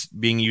now he's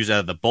being used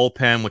out of the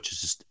bullpen, which is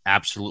just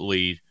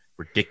absolutely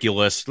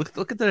ridiculous.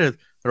 Look at the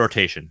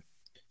rotation.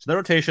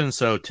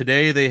 So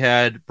today they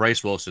had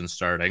Bryce Wilson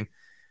starting.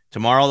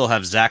 Tomorrow they'll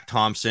have Zach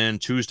Thompson.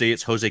 Tuesday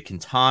it's Jose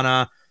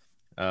Quintana.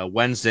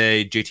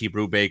 Wednesday JT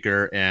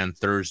Brubaker, and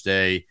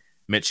Thursday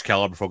Mitch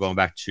Keller before going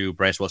back to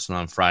Bryce Wilson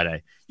on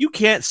Friday. You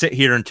can't sit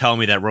here and tell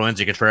me that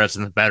Roansy Contreras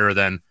is better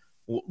than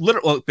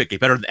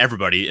better than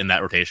everybody in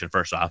that rotation,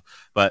 first off,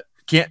 but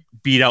can't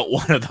beat out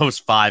one of those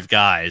five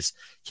guys.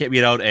 Can't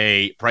beat out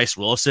a Bryce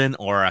Wilson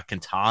or a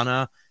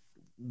Quintana.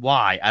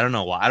 Why? I don't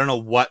know why. I don't know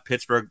what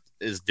Pittsburgh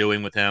is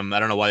doing with him. I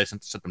don't know why they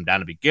sent him down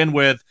to begin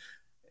with.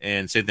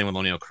 And same thing with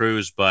O'Neal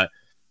Cruz. But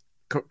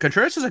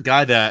Contreras is a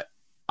guy that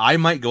I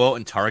might go out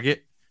and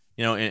target,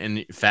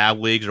 in fab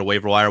leagues or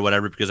waiver wire or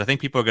whatever, because I think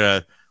people are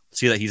going to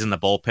see that he's in the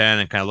bullpen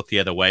and kind of look the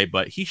other way.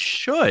 But he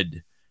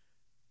should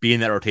be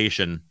in that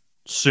rotation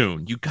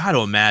soon. You got to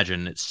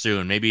imagine it's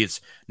soon. Maybe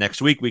it's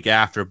next week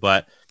after,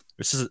 but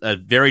this is a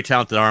very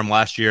talented arm.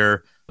 Last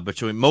year,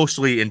 between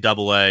mostly in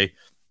AA,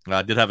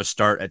 did have a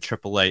start at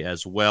AAA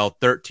as well.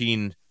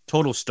 13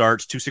 total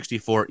starts,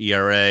 2.64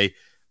 ERA,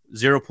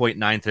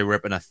 0.93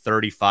 WHIP, and a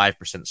 35%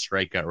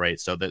 strikeout rate.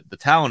 So the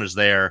talent is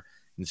there.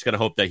 You just got to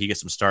hope that he gets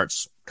some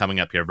starts coming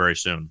up here very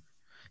soon.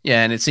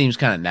 Yeah, and it seems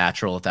kind of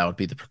natural that would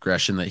be the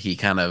progression that he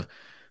kind of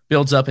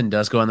builds up and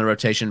does go in the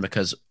rotation,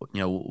 because,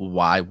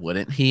 why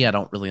wouldn't he? I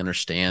don't really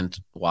understand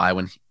why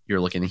when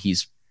you're looking,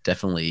 he's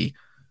definitely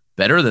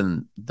better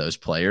than those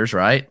players,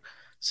 right?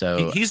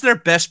 So he's their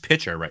best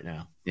pitcher right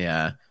now.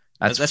 Yeah.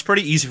 That's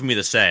pretty easy for me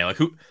to say. Like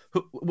who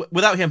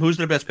without him, who's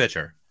their best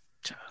pitcher?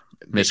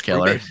 Mitch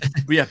Keller.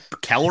 Yeah,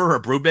 Keller or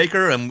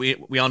Brubaker, and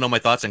we all know my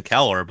thoughts on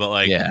Keller,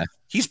 but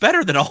he's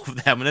better than all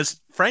of them, and it's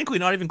frankly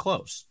not even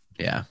close.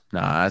 Yeah, no,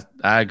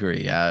 I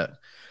agree. I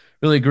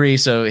really agree.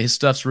 So his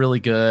stuff's really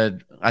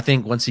good. I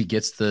think once he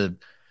gets the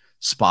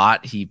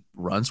spot, he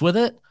runs with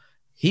it.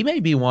 He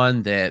may be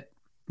one that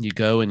you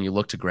go and you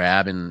look to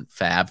grab and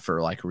fab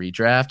for like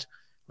redraft,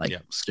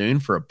 soon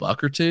for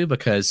 $1 or $2,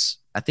 because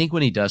I think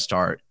when he does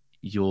start,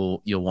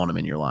 you'll want him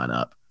in your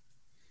lineup.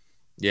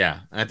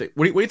 Yeah, I think.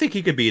 What do you think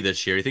he could be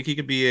this year? You think he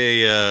could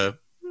be a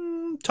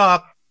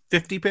top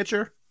 50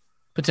 pitcher?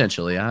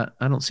 Potentially. I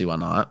don't see why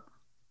not.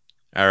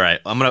 All right,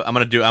 I'm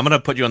gonna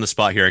put you on the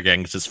spot here again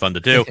because it's fun to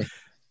do.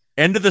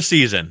 End of the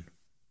season,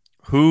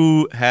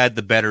 who had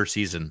the better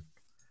season?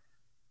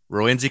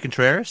 Roansy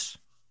Contreras,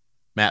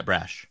 Matt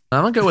Brash.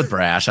 I'm gonna go with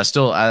Brash.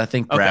 I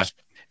think Brash.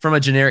 Okay. From a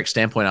generic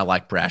standpoint, I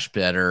like Brash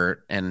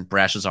better, and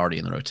Brash is already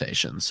in the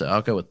rotation, so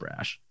I'll go with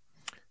Brash.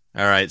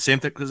 All right, same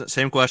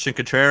question.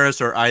 Contreras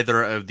or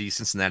either of the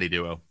Cincinnati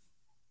duo?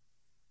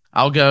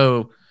 I'll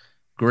go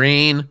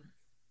Green.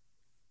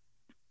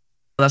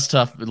 That's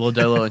tough.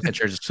 Lodolo and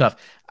Contreras is tough.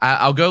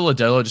 I'll go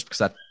Lodolo just because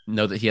I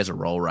know that he has a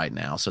role right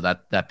now. So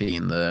that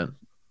being the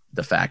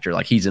factor,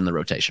 like he's in the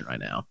rotation right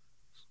now.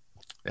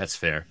 That's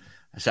fair.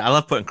 So I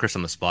love putting Chris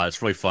on the spot.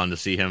 It's really fun to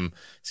see him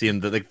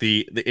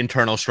the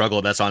internal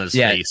struggle that's on his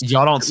face.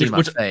 Y'all don't see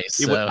my face.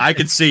 So. I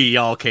can see,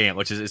 y'all can't,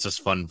 which is it's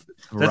just fun.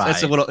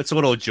 It's a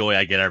little joy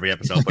I get every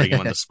episode putting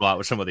him on the spot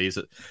with some of these.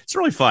 It's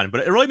really fun,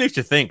 but it really makes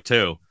you think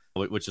too,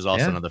 which is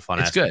also another fun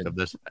aspect of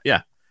this.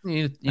 Yeah,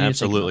 you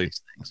absolutely.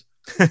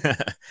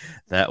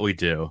 That we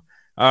do.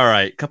 All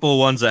right, couple of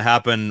ones that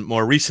happened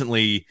more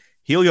recently.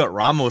 Heliot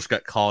Ramos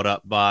got called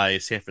up by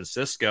San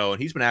Francisco,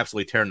 and he's been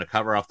absolutely tearing the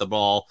cover off the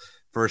ball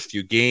first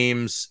few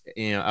games,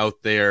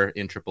 out there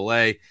in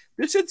AAA.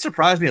 This did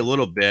surprise me a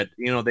little bit.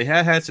 They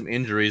had some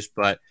injuries,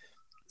 but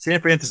San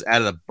Francisco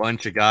added a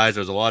bunch of guys.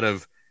 There's a lot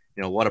of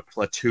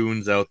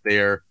platoons out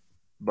there,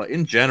 but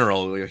in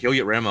general,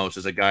 Heliot Ramos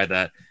is a guy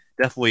that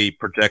definitely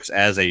projects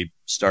as a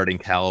starting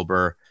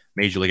caliber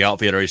major league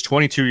outfielder. He's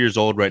 22 years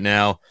old right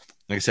now.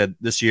 Like I said,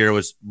 this year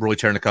was really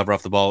tearing the cover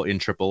off the ball in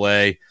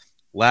AAA.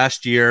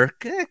 Last year,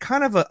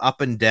 kind of an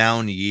up and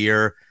down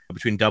year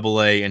between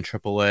AA and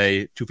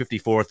AAA,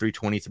 254,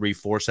 323,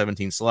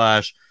 417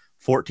 slash,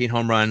 14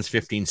 home runs,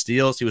 15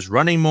 steals. He was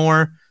running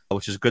more,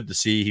 which is good to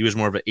see. He was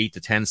more of an 8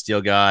 to 10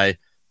 steal guy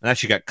and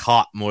actually got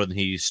caught more than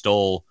he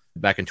stole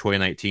back in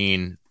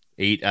 2019,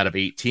 8 out of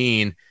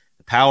 18.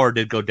 The power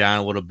did go down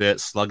a little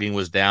bit. Slugging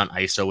was down.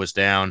 ISO was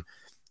down,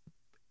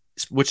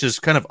 which is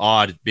kind of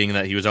odd being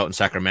that he was out in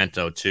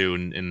Sacramento too.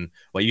 In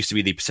what used to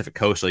be the Pacific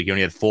Coast League, he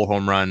only had 4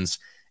 home runs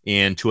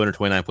in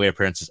 229 plate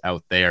appearances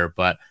out there.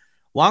 But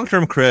Long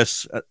term,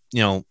 Chris,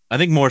 I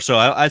think more so.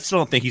 I still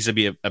don't think he's going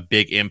to be a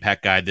big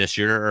impact guy this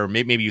year, or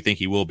maybe you think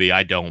he will be.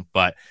 I don't.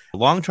 But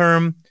long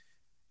term,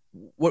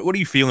 what are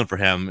you feeling for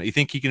him? You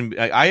think he can?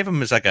 I have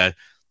him as like a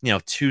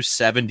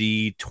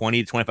 270,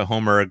 20 to 25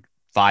 homer,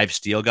 5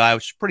 steal guy,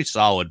 which is pretty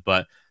solid.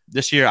 But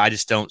this year, I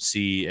just don't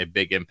see a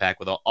big impact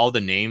with all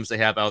the names they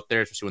have out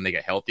there, especially when they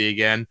get healthy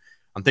again.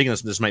 I'm thinking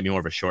this might be more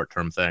of a short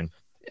term thing.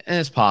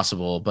 It's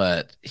possible,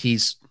 but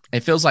it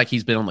feels like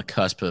he's been on the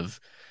cusp of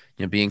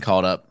being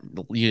called up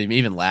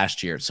even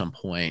last year at some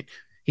point.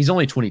 He's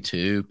only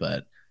 22,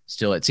 but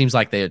still, it seems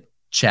like they had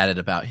chatted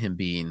about him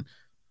being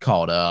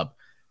called up.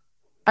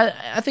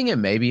 I think it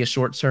may be a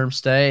short-term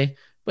stay,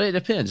 but it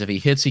depends. If he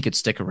hits, he could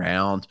stick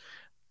around.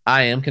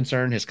 I am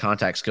concerned his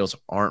contact skills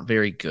aren't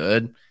very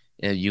good.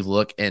 And you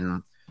look,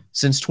 and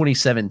since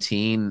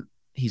 2017,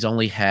 he's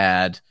only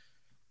had,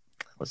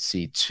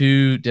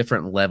 2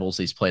 different levels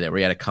he's played at where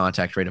he had a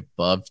contact rate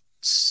above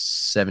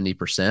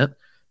 70%.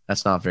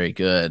 That's not very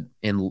good.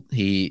 In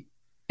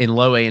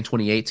low A in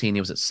 2018,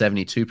 he was at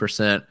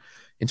 72%.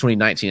 In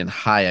 2019, in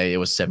high A, it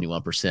was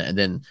 71%. And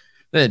then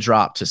it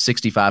dropped to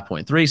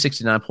 65.3,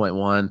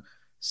 69.1,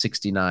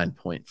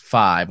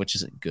 69.5, which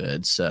isn't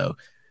good. So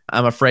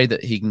I'm afraid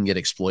that he can get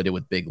exploited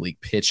with big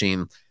league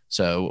pitching.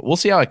 So we'll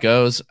see how it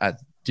goes. I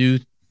do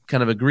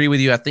kind of agree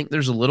with you. I think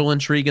there's a little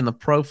intrigue in the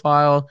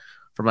profile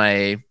from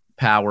a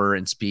power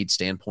and speed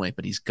standpoint,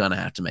 but he's going to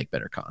have to make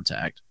better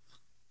contact.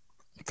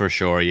 For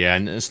sure, yeah.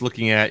 And just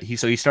looking at he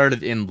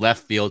started in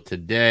left field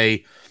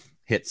today,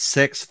 hit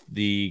 6th.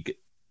 The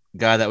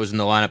guy that was in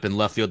the lineup in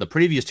left field the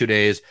previous 2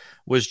 days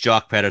was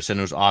Jock Pedersen,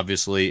 who's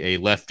obviously a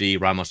lefty.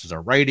 Ramos is a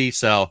righty,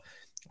 so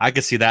I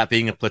could see that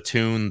being a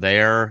platoon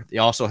there. They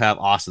also have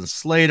Austin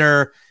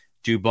Slater.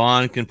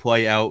 Dubon can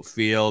play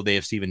outfield. They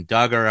have Steven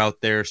Duggar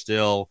out there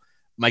still.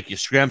 Mike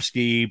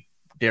Yastrzemski,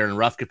 Darren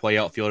Ruff could play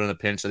outfield in a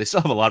pinch. So they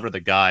still have a lot of other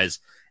guys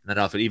in that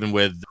outfit, even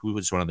with who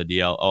was one of the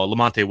DL. Oh,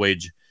 Lamonte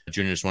Wade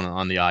Jr. is one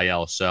on the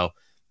IL. So,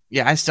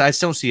 yeah, I still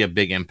don't see a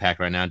big impact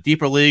right now.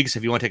 Deeper leagues,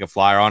 if you want to take a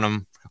flyer on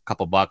him, a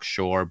couple bucks,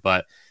 sure.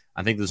 But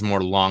I think there's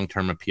more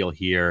long-term appeal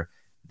here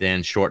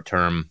than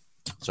short-term.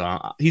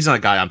 So he's not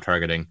a guy I'm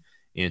targeting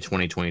in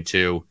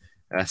 2022.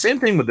 Same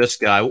thing with this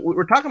guy.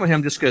 We're talking about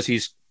him just because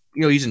he's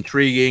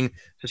intriguing,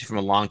 especially from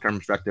a long-term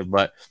perspective,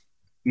 but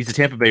he's a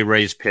Tampa Bay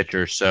Rays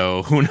pitcher,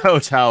 so who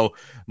knows how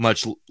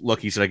much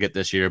look he's going to get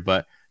this year.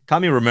 But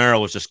Tommy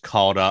Romero was just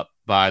called up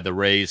by the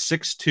Rays,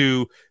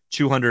 6'2",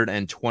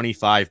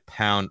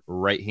 225-pound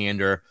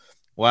right-hander.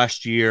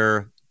 Last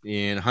year,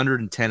 in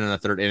 110 in the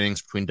third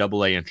innings between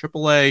AA and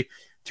AAA,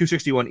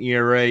 261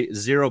 ERA,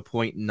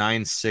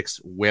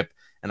 0.96 whip,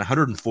 and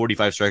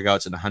 145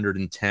 strikeouts and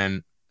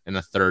 110 in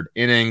the third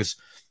innings.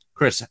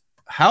 Chris,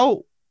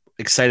 how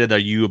excited are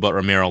you about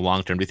Romero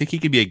long-term? Do you think he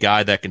could be a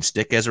guy that can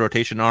stick as a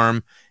rotation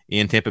arm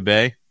in Tampa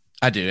Bay?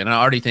 I do, and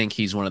I already think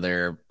he's one of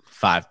their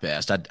 5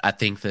 best. I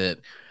think that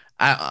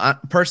I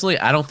personally,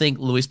 I don't think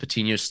Luis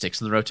Patino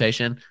sticks in the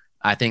rotation.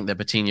 I think that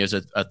Patino's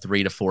a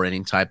 3 to 4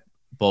 inning type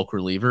bulk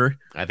reliever.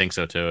 I think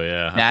so too,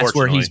 yeah. That's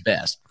where he's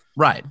best.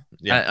 Right.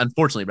 Yeah.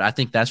 Unfortunately, but I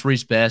think that's where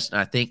he's best. And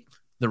I think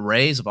the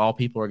Rays, of all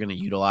people, are going to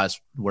utilize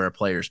where a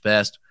player's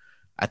best.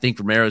 I think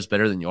Romero's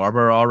better than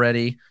Yarbrough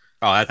already.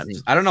 Oh, I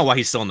don't know why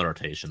he's still in the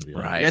rotation.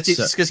 Right.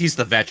 It's because he's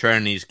the veteran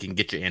and he can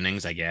get you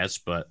innings, I guess.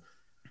 But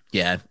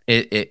yeah,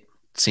 it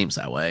seems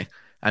that way.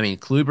 I mean,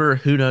 Kluber,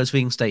 who knows if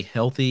he can stay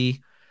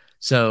healthy.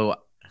 So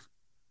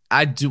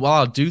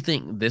while I do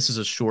think this is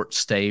a short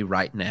stay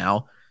right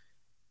now,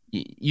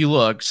 you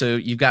look, so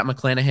you've got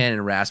McClanahan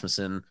and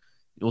Rasmussen.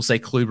 We'll say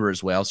Kluber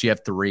as well. So you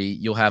have 3.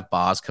 You'll have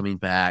Boz coming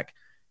back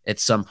at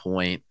some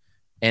point.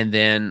 And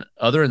then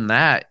other than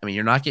that, I mean,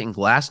 you're not getting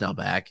Glasnow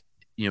back.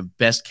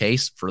 Best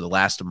case for the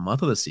last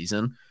month of the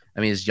season. I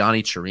mean, is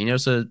Yonny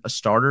Chirinos a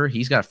starter?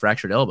 He's got a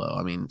fractured elbow.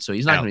 I mean, so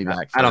he's not going to be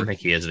back. I don't think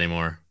he is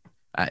anymore.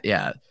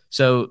 Yeah.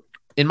 So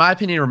in my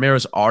opinion,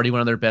 Romero's already one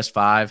of their best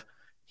 5.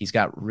 He's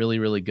got really,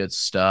 really good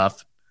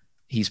stuff.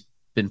 He's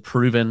been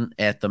proven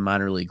at the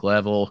minor league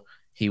level.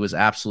 He was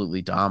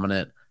absolutely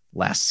dominant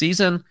last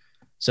season.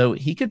 So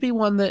he could be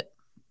one that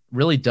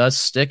really does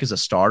stick as a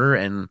starter,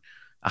 and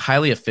a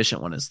highly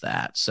efficient one is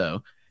that.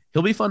 So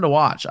he'll be fun to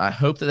watch. I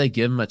hope that they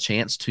give him a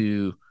chance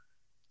to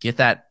get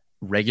that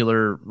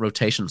regular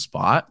rotation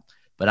spot,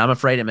 but I'm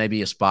afraid it may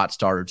be a spot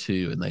starter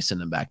too, and they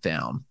send him back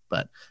down.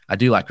 But I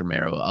do like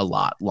Romero a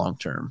lot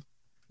long-term.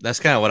 That's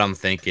kind of what I'm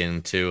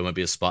thinking too. It might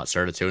be a spot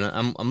starter too.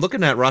 And I'm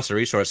looking at roster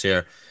resource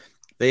here.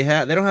 They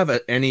don't have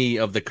any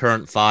of the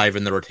current 5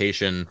 in the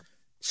rotation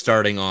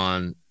starting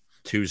on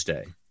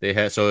Tuesday.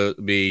 So it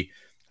would be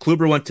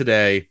Kluber went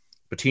today,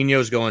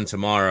 Patino's going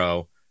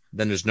tomorrow.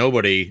 Then there's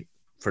nobody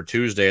for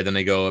Tuesday. Then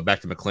they go back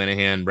to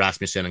McClanahan,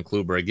 Rasmussen, and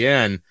Kluber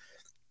again.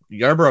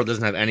 Yarbrough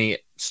doesn't have any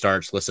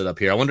starts listed up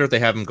here. I wonder if they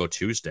have him go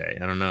Tuesday.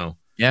 I don't know.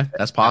 Yeah,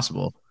 that's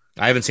possible.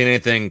 I haven't seen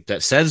anything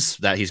that says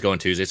that he's going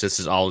Tuesday. So this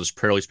is all just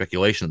purely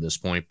speculation at this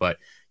point. But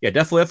yeah,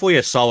 definitely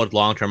a solid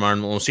long-term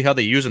arm. We'll see how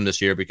they use him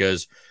this year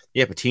because,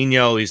 yeah,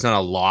 Patino, he's not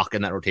a lock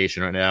in that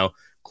rotation right now.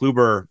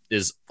 Kluber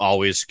is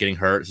always getting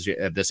hurt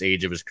at this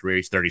age of his career.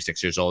 He's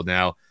 36 years old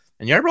now.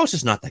 And Yarbrough's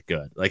just not that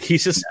good. Like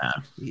he's just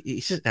I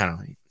don't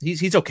know.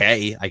 He's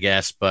okay, I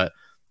guess, but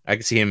I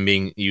can see him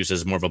being used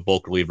as more of a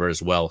bulk reliever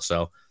as well.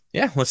 So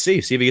yeah, let's see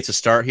if he gets a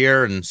start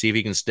here and see if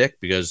he can stick,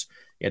 because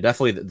yeah,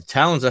 definitely the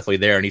talent's definitely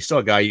there, and he's still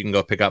a guy you can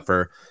go pick up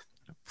for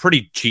a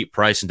pretty cheap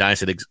price in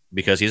Dynasty Leagues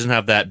because he doesn't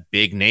have that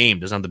big name,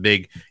 doesn't have the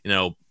big,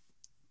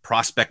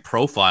 prospect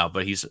profile,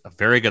 but he's a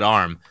very good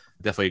arm.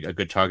 Definitely a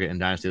good target in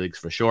Dynasty Leagues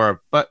for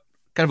sure, but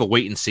kind of a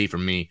wait and see for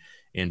me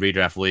in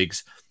redraft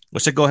leagues.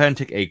 Let's go ahead and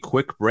take a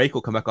quick break.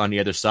 We'll come back on the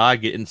other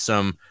side, get in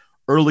some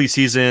early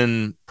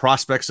season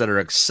prospects that are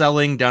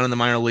excelling down in the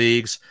minor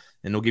leagues,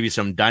 and we'll give you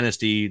some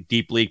Dynasty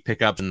Deep League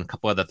pickups and a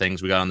couple other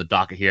things we got on the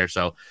docket here.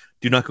 So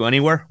do not go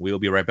anywhere. We will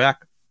be right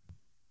back.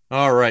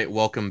 All right,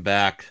 welcome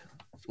back.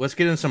 Let's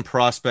get in some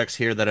prospects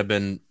here that have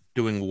been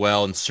doing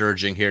well and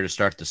surging here to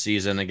start the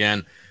season.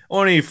 Again,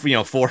 only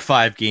 4 or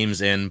 5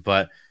 games in,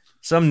 but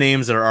some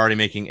names that are already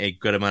making a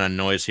good amount of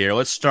noise here.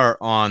 Let's start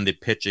on the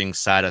pitching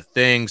side of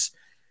things.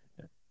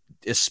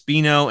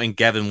 Espino and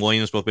Gavin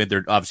Williams both made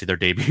their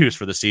debuts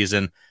for the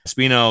season.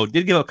 Espino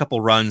did give up a couple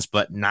runs,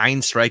 but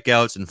 9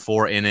 strikeouts in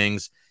 4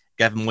 innings.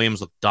 Gavin Williams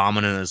looked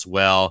dominant as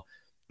well.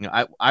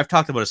 I've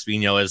talked about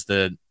Espino as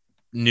the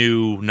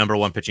new number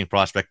 1 pitching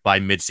prospect by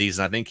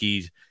midseason. I think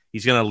he's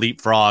going to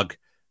leapfrog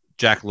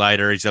Jack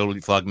Leiter. He's going to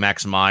leapfrog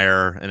Max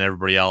Meyer and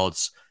everybody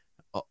else.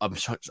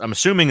 I'm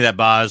assuming that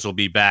Baz will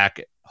be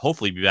back,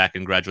 hopefully be back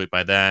and graduate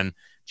by then.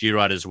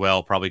 G-Rod as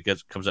well probably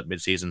comes up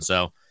midseason.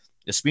 So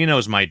Espino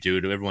is my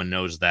dude. Everyone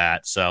knows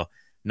that. So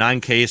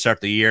 9K start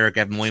the year.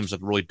 Gavin Williams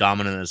looked really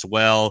dominant as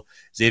well.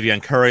 Xavier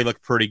Curry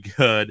looked pretty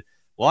good.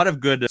 A lot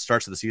of good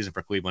starts of the season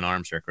for Cleveland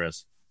Arms here,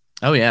 Chris.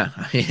 Oh yeah,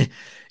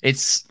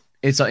 it's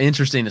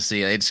interesting to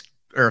see. It's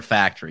a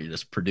factory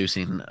just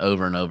producing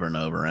over and over and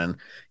over, and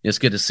it's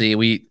good to see.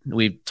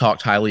 We've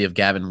talked highly of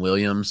Gavin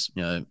Williams,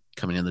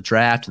 coming in the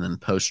draft and then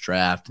post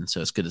draft, and so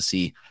it's good to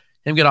see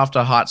him get off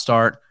to a hot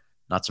start.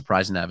 Not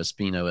surprising to have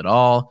Espino at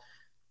all.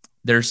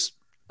 There's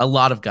a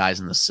lot of guys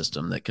in the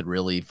system that could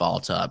really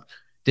vault up.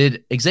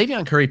 Did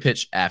Xavier Curry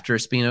pitch after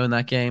Espino in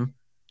that game?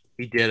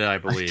 He did, I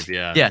believe,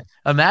 yeah. Yeah.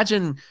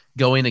 Imagine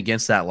going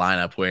against that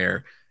lineup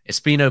where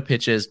Espino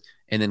pitches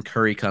and then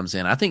Curry comes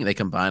in. I think they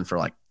combined for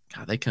I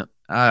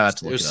have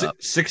to look it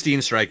up. 16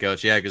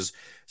 strikeouts, yeah, because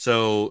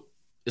so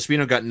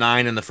Espino got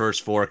 9 in the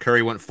first 4.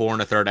 Curry went 4 in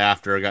the third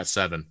after, got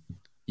 7.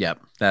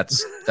 Yep,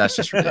 that's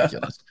just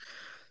ridiculous.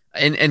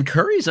 And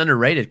Curry's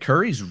underrated.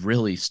 Curry's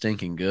really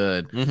stinking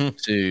good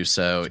too.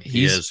 So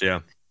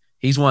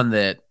he's one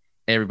that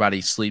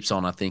everybody sleeps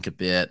on, I think, a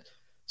bit.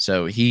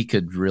 So he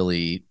could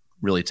really,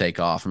 really take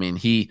off. I mean,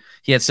 he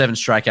had 7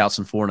 strikeouts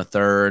and 4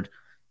 1/3,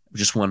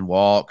 just 1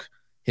 walk.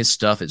 His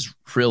stuff is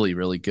really,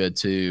 really good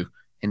too,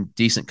 and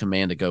decent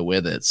command to go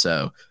with it.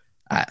 So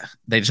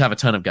they just have a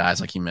ton of guys,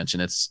 like you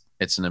mentioned.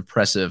 It's an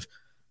impressive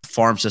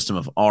farm system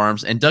of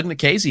arms. And Doug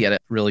Nikhazy had a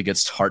really good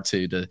start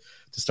too to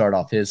start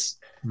off his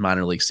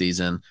minor league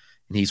season,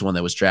 and he's one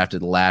that was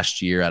drafted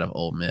last year out of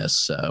Ole Miss.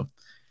 So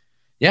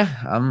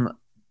yeah, I'm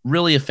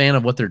really a fan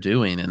of what they're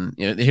doing, and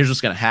here's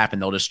what's going to happen.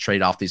 They'll just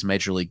trade off these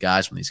major league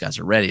guys when these guys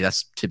are ready.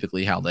 That's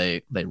typically how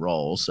they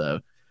roll. So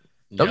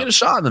they'll get a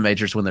shot in the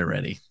majors when they're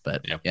ready.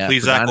 But yeah,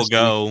 Plesac will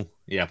go.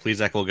 Yeah,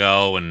 Plesac will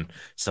go, and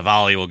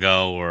Savali will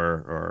go,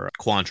 or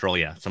Quantrill.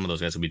 Yeah, some of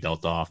those guys will be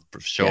dealt off for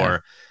sure. Yeah.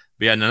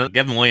 But yeah, no,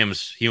 Gavin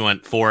Williams, he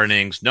went 4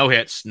 innings, no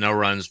hits, no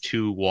runs,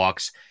 2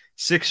 walks,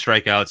 6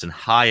 strikeouts in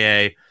high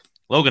A.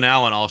 Logan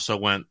Allen also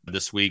went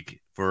this week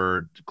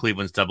for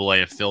Cleveland's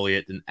AA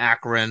affiliate in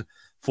Akron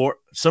for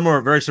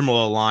very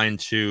similar line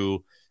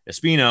to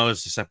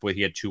Espino's, except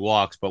he had 2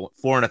 walks, but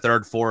 4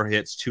 1/3, 4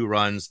 hits, 2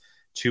 runs,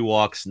 2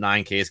 walks,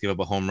 9 Ks, give up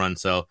a home run.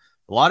 So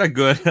a lot of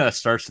good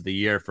starts to the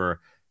year for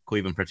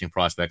Cleveland pitching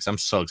prospects. I'm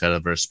so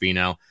excited for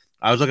Espino.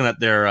 I was looking at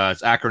their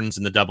Akron's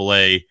in the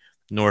AA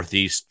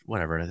Northeast,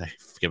 whatever, I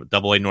forget,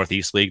 AA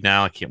Northeast League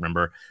now. I can't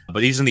remember,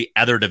 but he's in the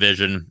other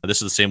division.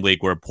 This is the same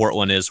league where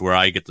Portland is, where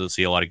I get to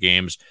see a lot of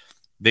games.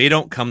 They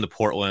don't come to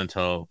Portland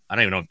until, I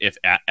don't even know if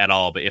at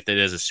all, but if it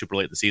is, it's super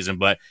late in the season.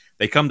 But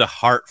they come to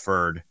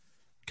Hartford,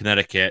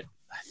 Connecticut,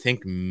 I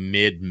think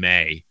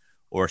mid-May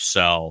or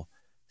so.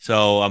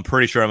 So I'm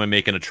pretty sure I'm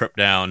making a trip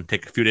down,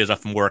 take a few days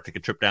off from work, take a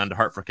trip down to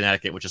Hartford,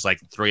 Connecticut, which is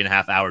like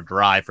 3.5 hour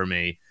drive for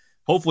me.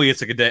 Hopefully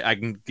it's a good day. I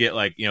can get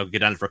get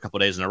down for a couple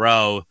of days in a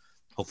row.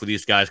 Hopefully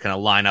these guys kind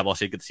of line up.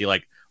 Also, you get to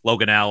see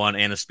Logan Allen,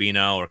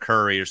 Espino, or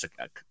Curry, or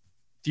a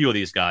few of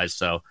these guys.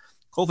 So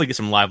hopefully get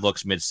some live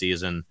looks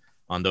mid-season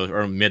on those,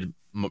 or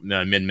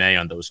mid-May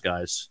on those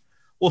guys.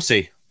 We'll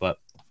see, but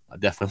I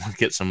definitely want to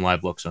get some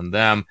live looks on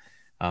them.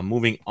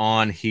 Moving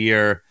on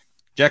here,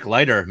 Jack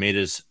Leiter made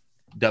his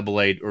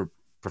AA or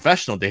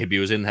professional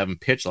debut. Didn't have him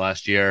pitch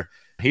last year.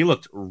 He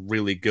looked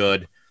really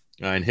good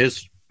in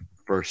his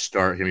first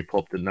start. Let me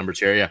pull up the numbers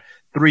here. Yeah,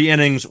 3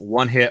 innings,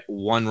 1 hit,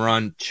 1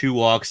 run, 2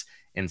 walks,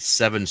 and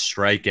 7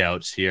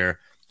 strikeouts here.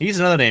 He's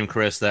another name,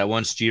 Chris, that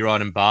once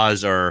G-Rod and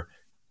Baz are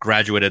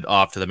graduated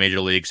off to the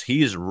major leagues,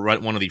 he is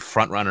one of the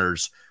front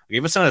runners.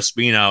 If it's not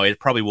Espino,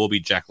 it probably will be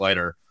Jack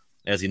Leiter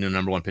as the new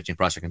number 1 pitching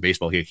prospect in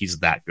baseball. He's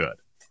that good.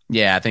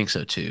 Yeah, I think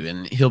so too.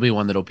 And he'll be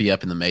one that'll be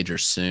up in the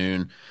majors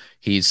soon.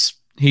 He's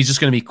just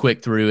going to be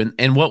quick through.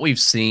 And what we've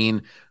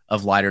seen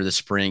of Leiter this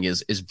spring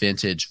is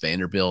vintage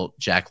Vanderbilt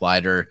Jack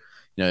Leiter.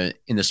 You know,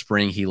 in the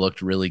spring he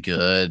looked really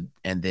good,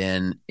 and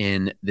then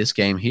in this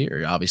game here,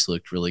 he obviously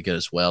looked really good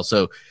as well.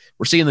 So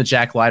we're seeing the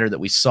Jack Leiter that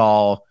we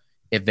saw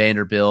at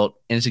Vanderbilt,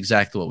 and it's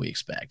exactly what we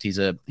expect. He's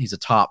a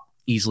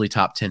easily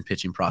top 10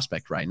 pitching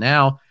prospect right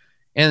now,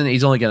 and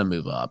he's only going to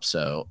move up.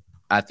 So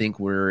I think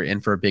we're in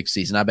for a big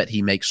season. I bet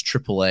he makes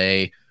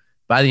AAA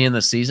by the end of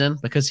the season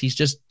because he's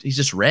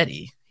just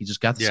ready. He just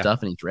got the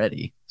stuff and he's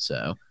ready.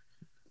 So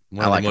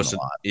I like him a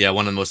lot. Yeah,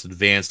 one of the most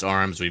advanced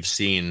arms we've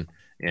seen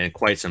in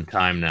quite some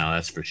time now,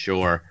 that's for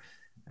sure.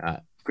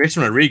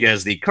 Grayson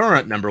Rodriguez, the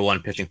current number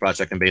one pitching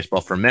prospect in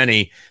baseball for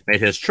many,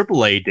 made his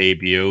AAA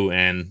debut,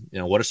 and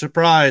what a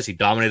surprise. He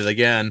dominated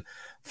again.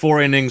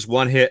 4 innings,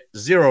 1 hit,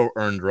 0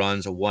 earned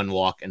runs, 1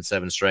 walk, and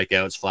 7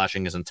 strikeouts,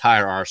 flashing his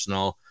entire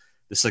arsenal.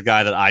 This is a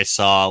guy that I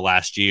saw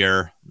last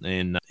year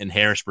in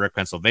Harrisburg,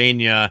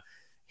 Pennsylvania.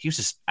 He was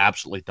just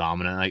absolutely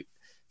dominant. Like,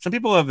 some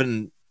people have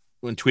been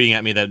tweeting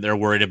at me that they're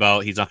worried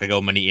about he's not going to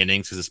go many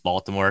innings because it's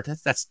Baltimore.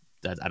 That's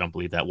I don't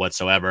believe that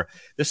whatsoever.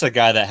 This is a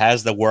guy that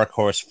has the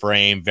workhorse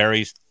frame,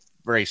 very,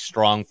 very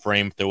strong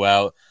frame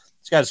throughout.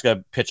 This guy's going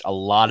to pitch a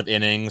lot of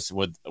innings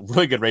with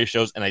really good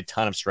ratios and a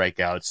ton of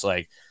strikeouts.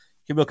 Like,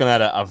 you're looking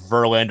at a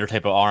Verlander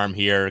type of arm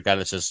here. A guy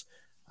that's just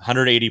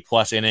 180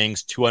 plus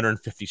innings,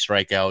 250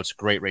 strikeouts,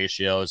 great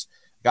ratios.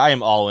 Guy,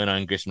 I'm all in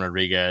on Grayson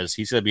Rodriguez.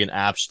 He's going to be an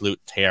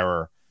absolute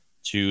terror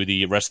to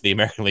the rest of the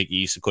American League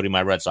East, including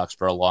my Red Sox,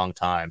 for a long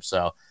time.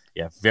 So,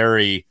 yeah,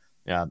 very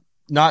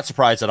not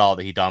surprised at all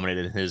that he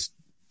dominated in his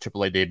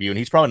AAA debut. And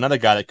he's probably another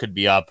guy that could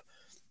be up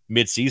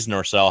mid-season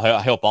or so.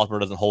 I hope Baltimore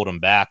doesn't hold him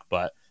back,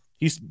 but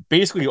he's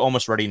basically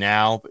almost ready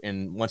now.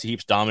 And once he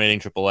keeps dominating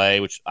AAA,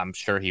 which I'm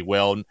sure he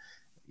will,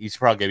 he's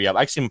probably going to be up.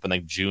 I see him up in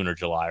like June or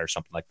July or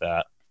something like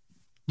that.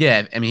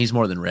 Yeah, I mean, he's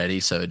more than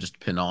ready, so it just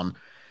depends on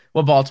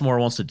what Baltimore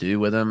wants to do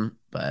with him.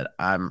 But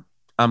I'm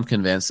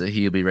convinced that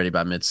he'll be ready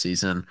by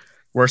midseason.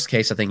 Worst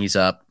case, I think he's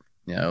up,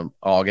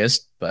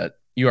 August, but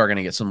you are going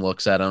to get some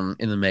looks at him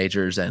in the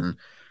majors, and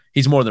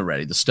he's more than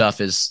ready. The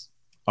stuff is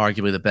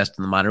arguably the best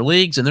in the minor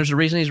leagues, and there's a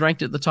reason he's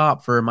ranked at the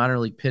top for minor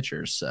league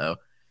pitchers. So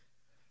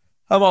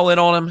I'm all in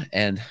on him,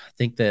 and I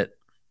think that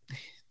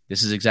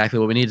this is exactly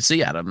what we need to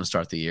see out of him to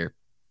start the year.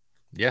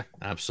 Yeah,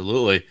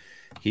 absolutely.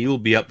 He will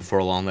be up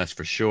before long, that's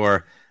for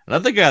sure.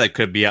 Another guy that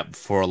could be up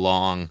before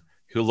long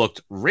who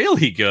looked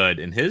really good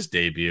in his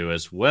debut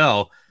as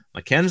well,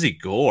 Mackenzie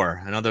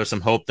Gore. I know there was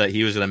some hope that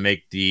he was going to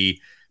make the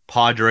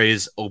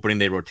Padres opening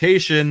day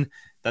rotation.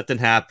 That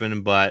didn't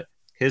happen, but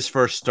his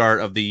first start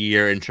of the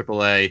year in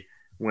AAA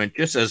went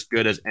just as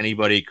good as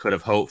anybody could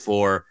have hoped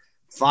for.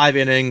 5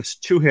 innings,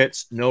 2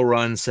 hits, no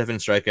runs, 7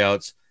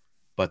 strikeouts.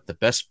 But the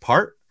best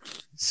part,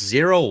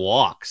 0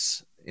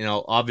 walks.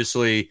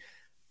 Obviously,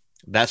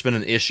 that's been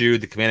an issue.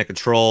 The command and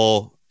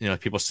control,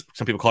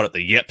 some people call it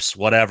the yips,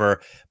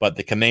 whatever, but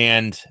the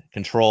command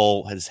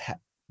control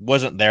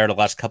wasn't there the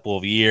last couple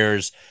of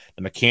years.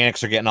 The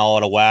mechanics are getting all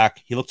out of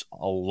whack. He looked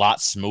a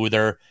lot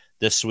smoother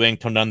this swing,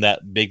 toned down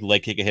that big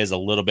leg kick of his a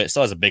little bit.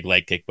 Still has a big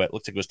leg kick, but it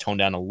looks like it was toned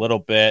down a little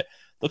bit.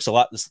 Looks a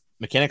lot. The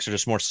mechanics are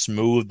just more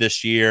smooth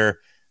this year.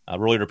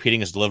 Really repeating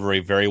his delivery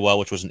very well,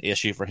 which was an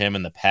issue for him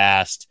in the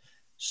past.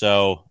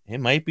 So it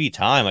might be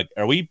time. Like,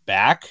 are we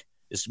back?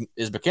 Is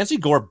Mackenzie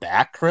Gore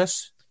back,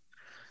 Chris?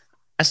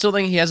 I still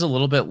think he has a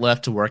little bit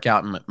left to work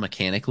out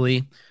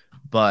mechanically,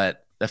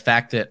 but the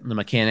fact that the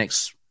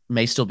mechanics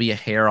may still be a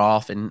hair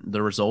off and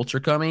the results are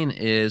coming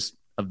is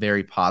a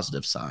very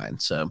positive sign.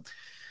 So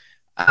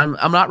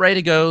I'm not ready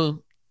to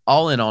go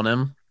all in on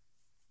him,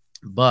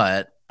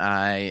 but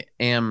I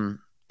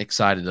am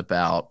excited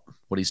about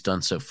what he's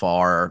done so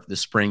far.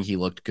 This spring he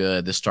looked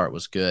good. This start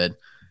was good.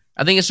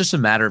 I think it's just a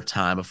matter of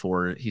time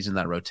before he's in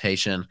that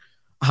rotation.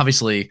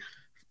 Obviously,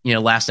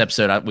 last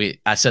episode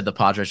I said the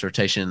Padres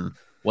rotation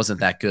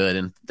wasn't that good,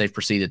 and they've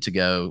proceeded to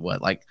go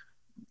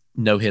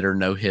no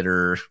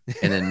hitter,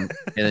 and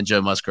then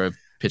Joe Musgrove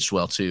pitched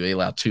well too. He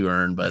allowed 2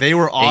 earned, but they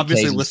were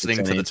obviously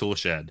listening to the tool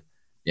shed.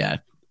 Yeah,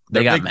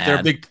 they got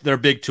mad. They're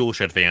big tool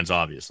shed fans,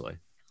 obviously.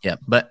 Yeah,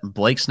 but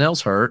Blake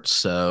Snell's hurt,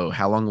 so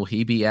how long will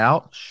he be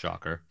out?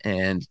 Shocker.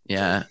 And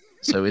yeah,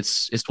 so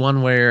it's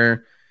one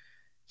where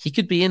he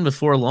could be in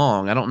before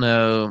long. I don't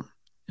know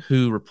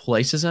who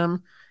replaces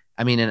him.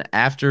 I mean, and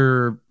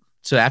after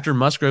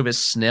Musgrove is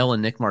Snell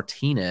and Nick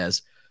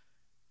Martinez,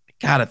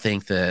 gotta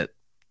think that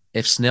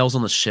if Snell's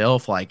on the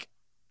shelf,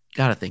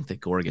 gotta think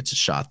that Gore gets a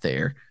shot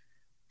there.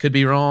 Could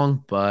be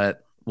wrong,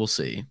 but we'll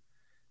see.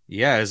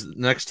 Yeah,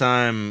 next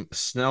time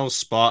Snell's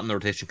spot in the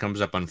rotation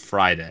comes up on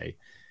Friday.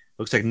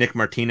 Looks like Nick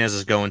Martinez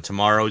is going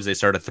tomorrow as they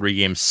start a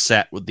 3-game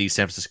set with the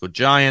San Francisco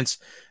Giants.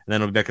 And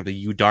then we'll be back up to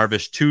Yu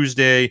Darvish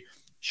Tuesday,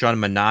 Sean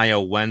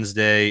Manaea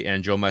Wednesday,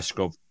 and Joe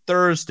Musgrove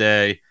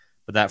Thursday.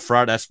 But that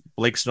Friday, that's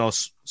Blake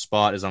Snell's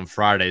spot is on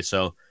Friday.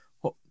 So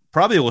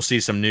probably we'll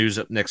see some news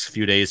up next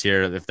few days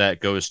here if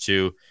that goes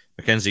to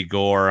Mackenzie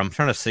Gore. I'm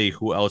trying to see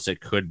who else it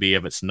could be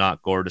if it's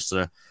not Gore, just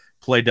to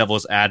play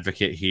devil's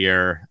advocate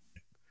here.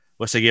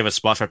 Let's say give a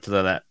spot start to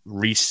that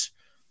Reese.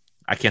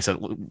 I can't say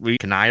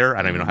Kanier.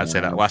 I don't even know how to say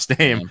that last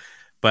name. Yeah.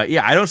 But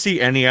yeah, I don't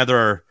see any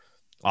other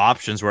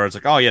options where it's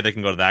like, oh yeah, they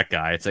can go to that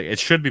guy. It's like it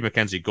should be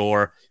Mackenzie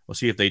Gore. We'll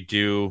see if they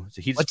do.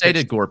 So What day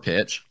did Gore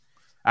pitch?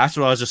 That's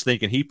what I was just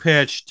thinking. He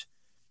pitched,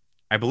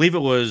 I believe it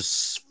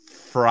was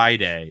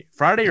Friday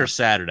or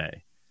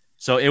Saturday.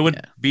 So it would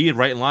be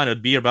right in line. It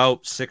would be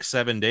about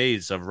 6-7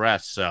 days of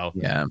rest. So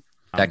yeah,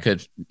 that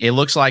could. It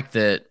looks like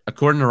that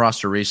according to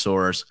Roster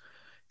Resource,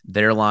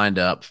 they're lined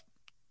up.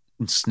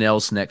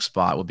 Snell's next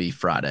spot would be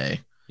Friday.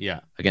 Yeah,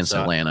 against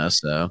Atlanta.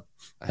 So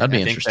that'd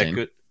be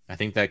interesting. I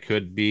think that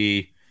could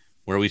be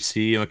where we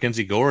see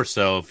Mackenzie Gore.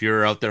 So if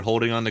you're out there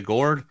holding on to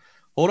Gore,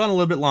 hold on a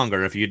little bit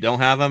longer. If you don't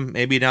have him,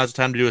 maybe now's the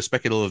time to do a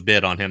speculative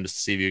bid on him just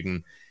to see if you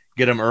can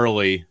get him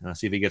early,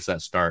 see if he gets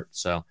that start.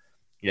 So,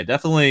 yeah,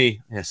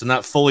 definitely. Yeah, so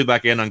not fully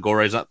back in on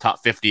Gore. He's not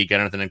top 50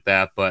 again, anything like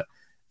that. But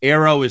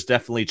arrow is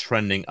definitely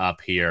trending up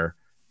here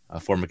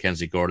for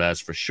Mackenzie Gore, that's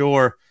for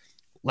sure.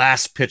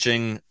 Last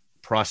pitching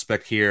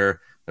prospect here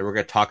that we're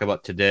going to talk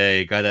about today,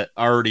 a guy that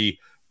already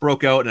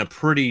broke out in a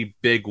pretty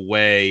big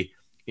way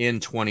in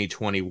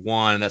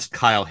 2021. That's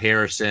Kyle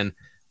Harrison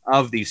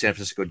of the San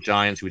Francisco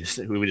Giants, who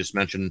we just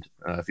mentioned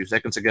a few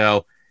seconds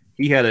ago.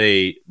 He had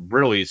a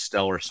really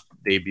stellar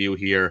debut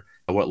here.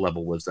 What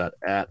level was that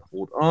at?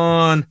 Hold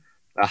on.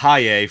 A high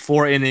A,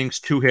 4 innings,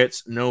 2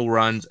 hits, no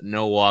runs,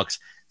 no walks,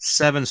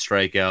 7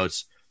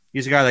 strikeouts.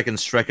 He's a guy that can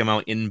strike him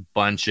out in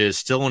bunches.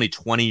 Still only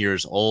 20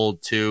 years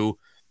old, too.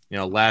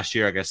 Last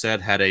year, like I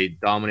said, had a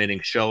dominating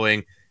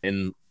showing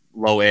in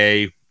low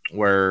A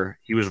where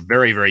he was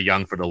very, very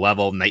young for the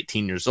level,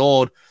 19 years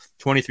old,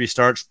 23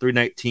 starts,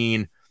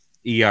 3.19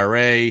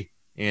 ERA,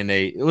 and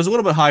it was a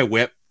little bit high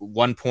whip,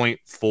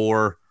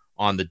 1.4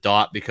 on the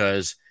dot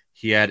because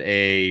he had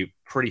a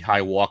pretty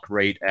high walk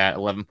rate at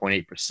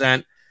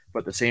 11.8%, but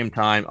at the same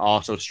time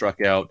also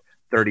struck out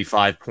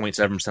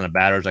 35.7% of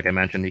batters. Like I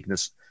mentioned, he can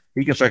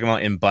strike them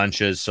out in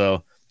bunches.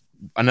 So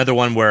another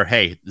one where,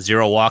 hey,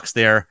 0 walks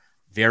there,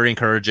 very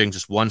encouraging,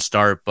 just 1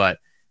 start, but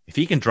if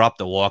he can drop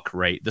the walk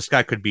rate, this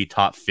guy could be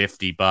top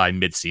 50 by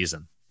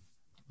midseason.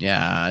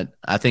 Yeah,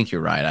 I think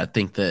you're right. I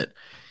think that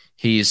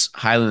he's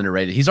highly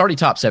underrated. He's already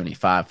top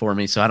 75 for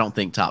me, so I don't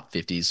think top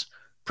 50's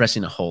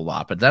pressing a whole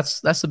lot. But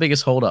that's the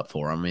biggest holdup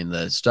for him. I mean,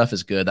 the stuff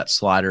is good. That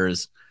slider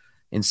is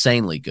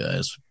insanely good.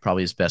 It's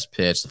probably his best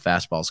pitch. The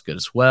fastball is good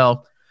as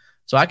well.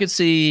 So I could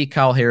see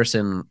Kyle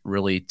Harrison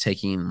really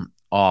taking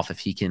off if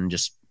he can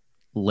just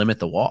limit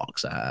the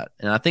walks.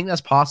 And I think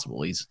that's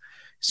possible. He's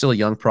still a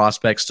young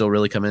prospect, still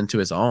really coming into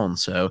his own.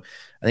 So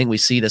I think we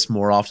see this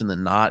more often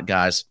than not.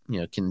 Guys,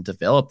 can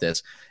develop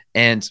this.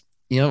 And,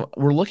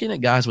 we're looking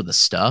at guys with the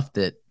stuff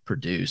that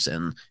produce,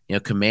 and,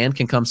 command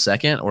can come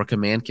second or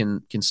command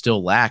can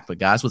still lack, but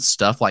guys with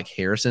stuff like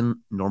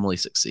Harrison normally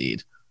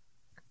succeed.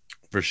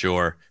 For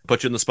sure.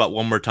 Put you in the spot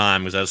one more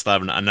time because I just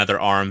thought of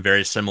another arm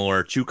very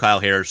similar to Kyle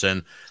Harrison,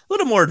 a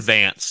little more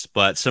advanced,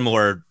 but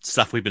similar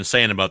stuff we've been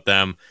saying about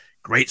them.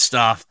 Great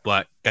stuff,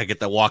 but got to get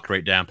that walk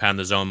rate down, pound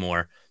the zone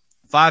more.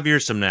 5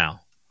 years from now,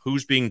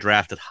 who's being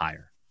drafted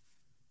higher?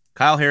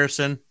 Kyle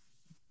Harrison,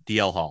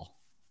 DL Hall.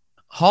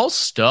 Hall's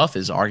stuff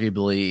is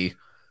arguably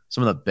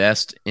some of the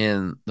best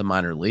in the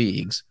minor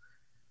leagues,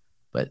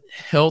 but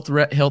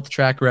health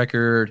track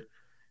record,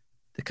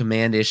 the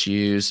command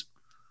issues,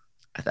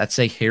 I'd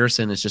say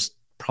Harrison is just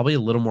probably a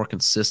little more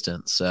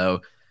consistent.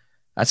 So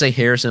I'd say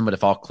Harrison, but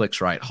if all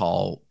clicks right,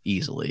 Hall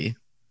easily.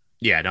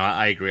 Yeah, no,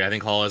 I agree. I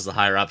think Hall is the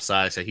higher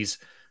upside. So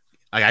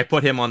I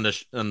put him on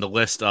the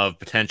list of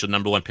potential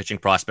number 1 pitching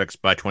prospects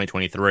by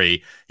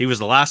 2023. He was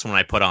the last one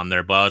I put on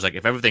there, but I was like,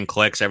 if everything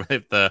clicks,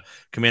 if the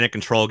command and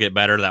control get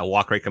better, that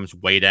walk rate comes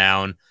way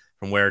down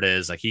from where it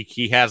is. Like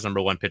he has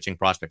number 1 pitching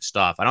prospect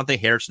stuff. I don't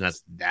think Harrison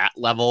has that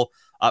level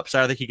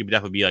upside. I think he could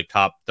definitely be like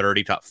top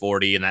 30, top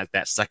 40 in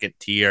that second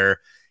tier,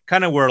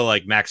 kind of where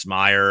like Max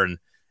Meyer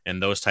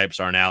and those types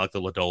are now, like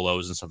the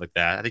Lodolos and stuff like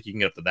that. I think you can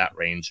get up to that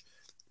range,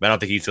 but I don't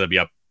think he's going to be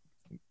up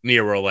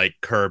near where like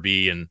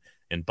Kirby and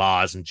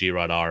Boz and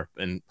G-Rod are,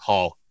 and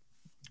Hall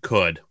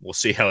could. We'll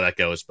see how that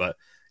goes. But,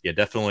 yeah,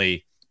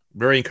 definitely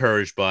very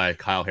encouraged by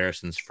Kyle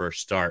Harrison's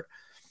first start.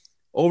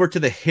 Over to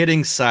the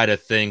hitting side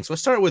of things,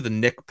 let's start with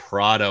Nick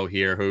Pratto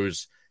here,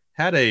 who's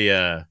had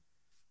a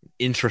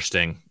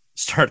interesting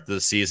start to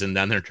the season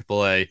down there in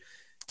AAA,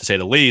 to say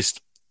the least.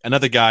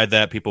 Another guy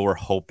that people were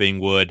hoping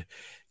would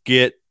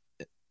get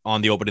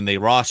on the opening day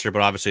roster,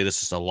 but obviously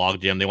this is a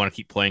logjam. They want to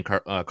keep playing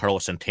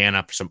Carlos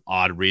Santana for some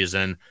odd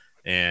reason,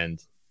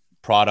 and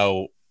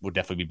Pratto would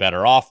definitely be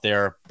better off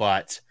there,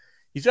 but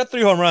he's got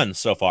 3 home runs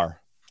so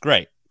far.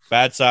 Great.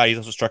 Bad side, he's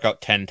also struck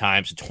out 10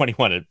 times in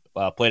 21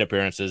 plate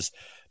appearances,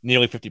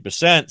 nearly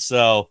 50%.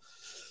 So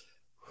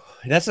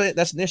that's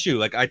an issue.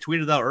 Like I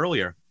tweeted out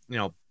earlier,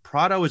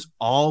 Pratto has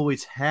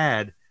always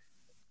had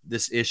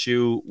this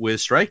issue with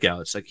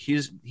strikeouts. Like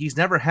he's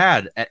never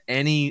had at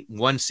any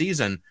one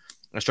season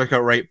a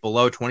strikeout rate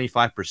below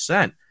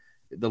 25%.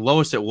 The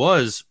lowest it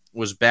was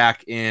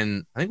back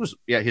in, I think it was,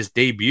 his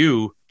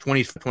debut,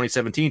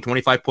 2017,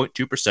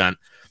 25.2%.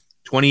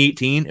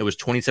 2018, it was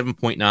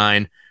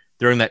 27.9.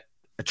 During that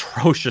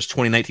atrocious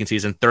 2019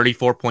 season,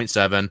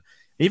 34.7.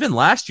 Even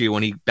last year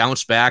when he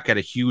bounced back at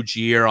a huge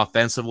year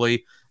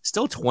offensively,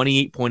 still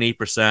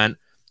 28.8%. It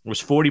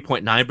was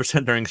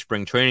 40.9% during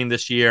spring training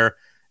this year.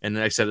 And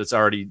like I said, it's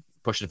already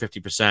pushing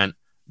 50%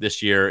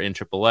 this year in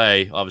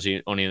AAA,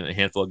 obviously only in a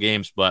handful of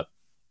games. But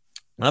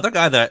another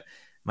guy that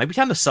might be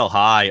time to sell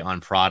high on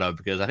Prado,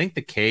 because I think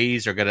the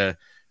K's are going to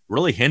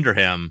really hinder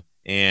him,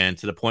 and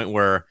to the point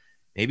where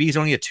maybe he's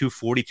only a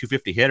 240,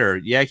 250 hitter.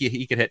 Yeah,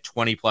 he could hit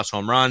 20-plus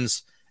home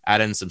runs,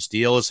 add in some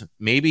steals.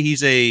 Maybe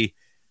he's a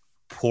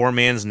poor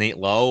man's Nate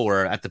Lowe,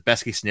 or at the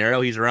best case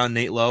scenario, he's around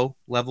Nate Lowe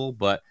level,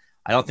 but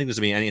I don't think there's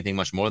going to be anything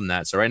much more than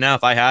that. So right now,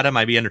 if I had him,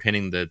 I'd be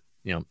entertaining the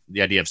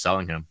idea of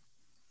selling him.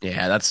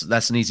 Yeah,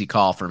 that's an easy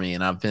call for me,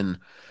 and I've been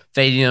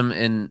fading him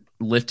and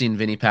lifting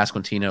Vinny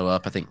Pasquantino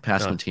up. I think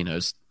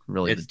Pasquantino's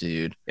really the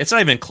dude. It's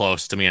not even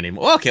close to me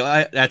anymore. Well,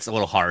 okay, that's a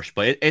little harsh,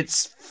 but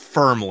it's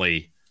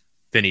firmly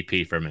Vinny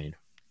P for me.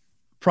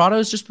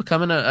 Prado's just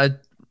becoming a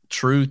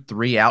true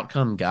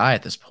 3-outcome guy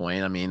at this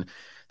point. I mean,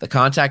 the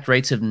contact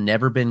rates have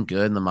never been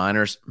good in the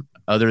minors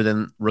other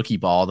than rookie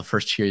ball, the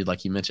first year,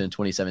 like you mentioned, in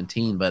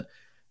 2017, but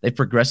they've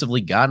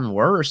progressively gotten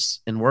worse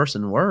and worse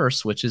and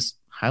worse, which is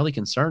highly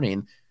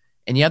concerning.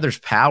 And yeah, there's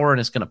power and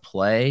it's going to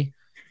play,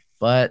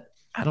 but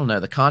I don't know,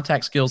 the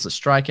contact skills, the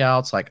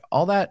strikeouts, like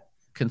all that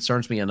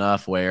concerns me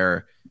enough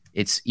where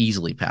it's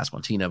easily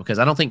Pasquantino, because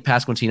I don't think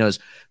Pasquantino's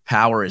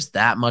power is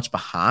that much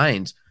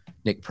behind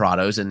Nick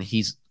Prado's, and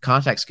he's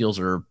contact skills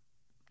are,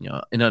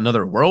 in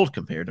another world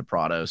compared to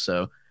Prado.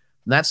 So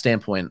from that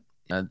standpoint,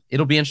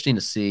 it'll be interesting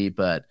to see,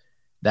 but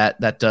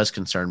that does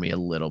concern me a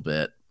little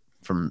bit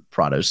from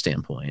Prado's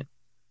standpoint.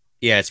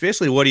 Yeah, it's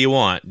basically, what do you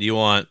want? Do you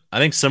want, I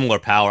think, similar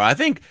power? I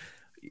think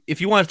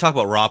if you want to talk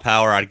about raw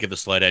power, I'd give the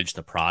slight edge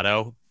to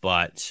Prado,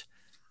 but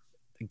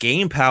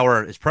game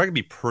power is probably going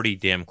to be pretty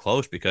damn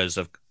close because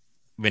of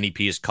Vinny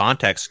P's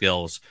contact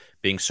skills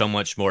being so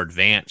much more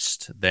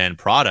advanced than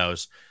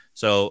Prado's.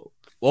 So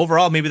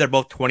overall, maybe they're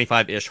both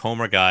 25-ish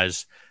homer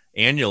guys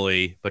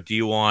annually, but do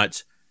you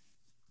want,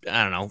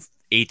 I don't know,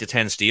 8 to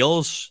 10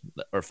 steals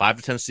or 5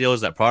 to 10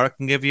 steals that Prado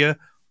can give you?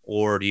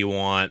 Or do you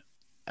want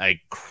a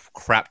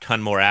crap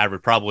ton more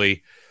average,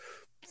 probably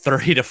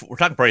 30 to, we're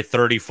talking probably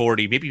 30,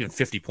 40, maybe even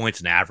 50 points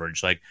in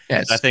average. Like,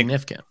 yeah, it's I think,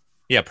 significant.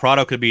 Yeah,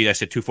 Prado could be, I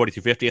said 240,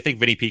 250. I think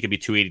Vinny P could be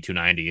 280,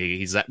 290.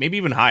 He's that, maybe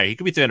even higher. He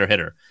could be 300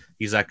 hitter.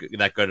 He's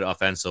that good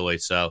offensively.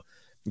 So,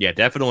 yeah,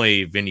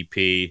 definitely Vinny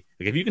P.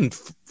 Like, if you can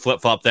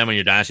flip-flop them in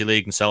your Dynasty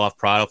League and sell off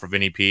Prado for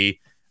Vinny P,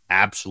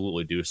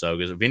 absolutely do so,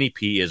 because Vinny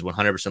P is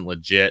 100%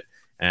 legit,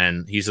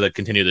 and he's going to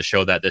continue to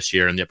show that this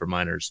year in the upper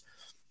minors.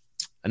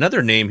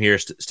 Another name here,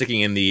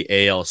 sticking in the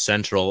AL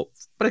Central,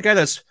 but a guy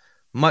that's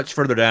much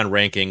further down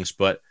rankings,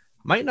 but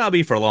might not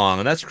be for long,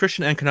 and that's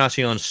Christian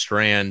Encarnacion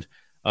Strand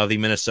of the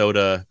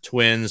Minnesota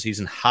Twins. He's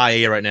in high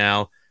A right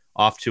now,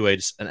 off to an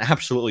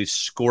absolutely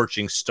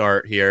scorching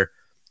start here.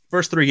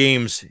 First 3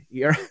 games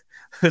here,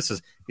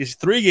 he's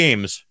 3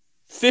 games,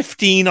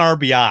 15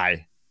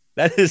 RBI.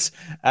 That is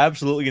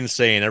absolutely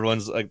insane.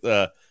 Everyone's like,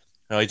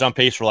 he's on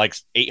pace for like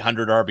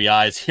 800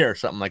 RBIs here or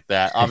something like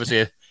that.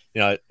 Obviously,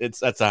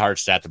 that's a hard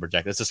stat to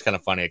project. It's just kind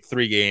of funny. Like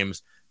 3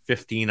 games,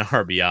 15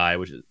 RBI,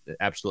 which is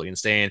absolutely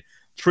insane.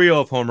 Trio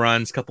of home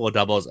runs, couple of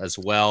doubles as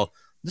well.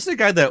 This is a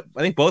guy that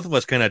I think both of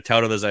us kind of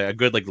touted as a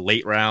good, like,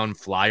 late round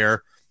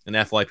flyer in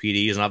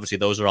FYPDs, and obviously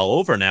those are all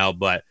over now,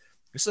 but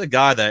this is a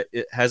guy that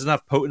has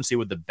enough potency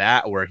with the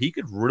bat where he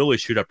could really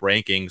shoot up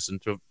rankings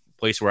into a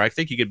place where I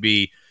think he could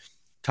be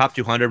top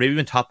 200, maybe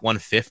even top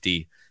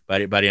 150 by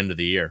the end of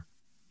the year.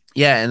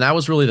 Yeah, and that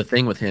was really the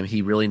thing with him.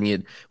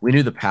 We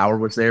knew the power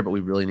was there, but we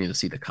really need to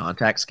see the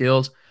contact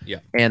skills. Yeah.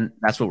 And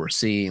that's what we're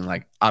seeing,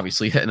 like,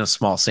 obviously in a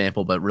small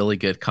sample, but really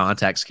good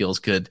contact skills,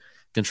 could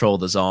control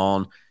the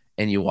zone.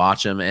 And you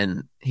watch him,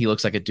 and he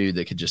looks like a dude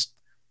that could just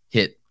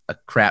hit a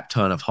crap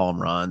ton of home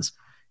runs.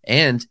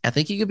 And I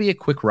think he could be a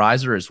quick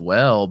riser as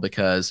well,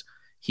 because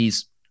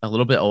he's a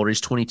little bit older.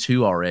 He's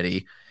 22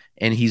 already,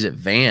 and he's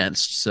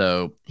advanced.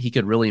 So he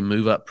could really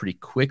move up pretty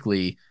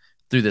quickly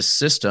through this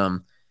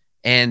system.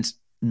 And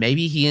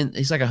maybe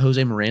he's like a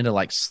Jose Miranda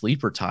like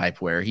sleeper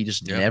type, where he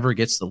just never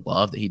gets the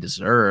love that he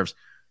deserves,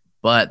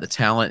 but the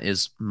talent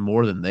is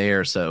more than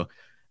there. So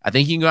I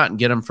think you can go out and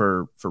get him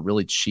for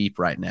really cheap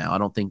right now. I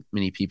don't think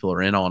many people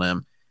are in on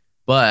him,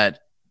 but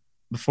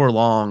before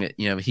long,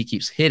 if he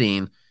keeps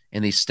hitting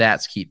and these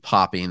stats keep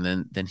popping,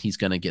 then he's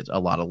going to get a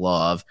lot of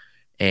love,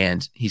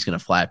 and he's going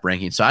to fly up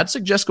ranking. So I'd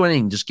suggest going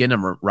and just getting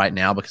him right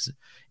now, because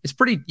it's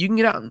you can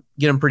get out and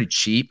get him pretty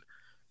cheap.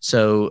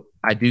 So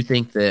I do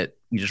think that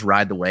you just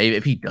ride the wave.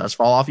 If he does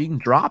fall off, you can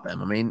drop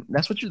him. I mean,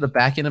 that's what the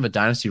back end of a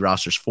dynasty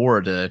roster is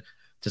for, to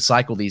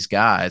cycle these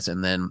guys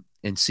and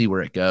see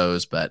where it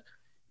goes. But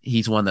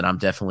he's one that I'm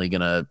definitely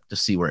going to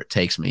see where it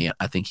takes me.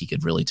 I think he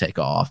could really take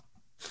off.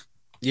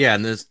 Yeah,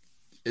 and this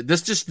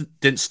just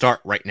didn't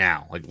start right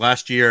now. Like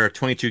last year,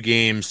 22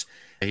 games,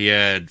 he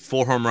had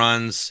 4 home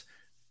runs,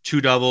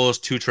 2 doubles,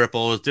 2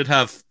 triples, did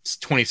have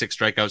 26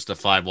 strikeouts to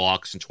 5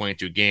 walks in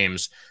 22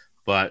 games,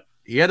 but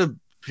he had a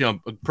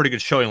pretty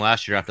good showing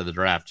last year after the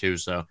draft too.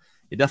 So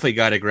you definitely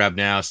got to grab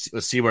now.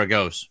 Let's see where it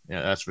goes.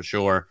 Yeah, that's for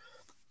sure.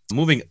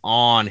 Moving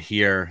on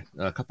here,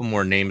 a couple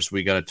more names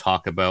we got to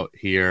talk about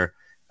here.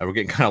 We're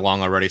getting kind of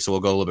long already, so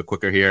we'll go a little bit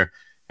quicker here.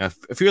 A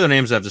few of the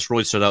names that have just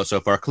really stood out so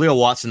far. Khalil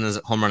Watson is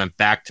home run in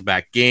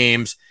back-to-back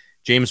games.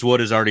 James Wood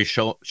is already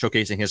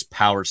showcasing his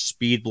power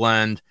speed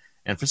blend.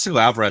 And Francisco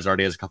Alvarez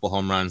already has a couple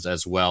home runs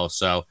as well.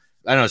 So,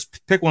 I don't know,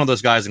 pick one of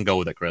those guys and go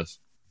with it, Chris.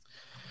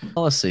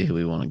 Well, let's see who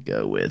we want to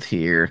go with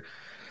here.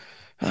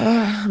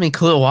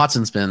 Khalil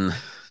Watson's been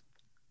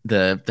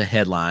the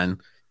headline.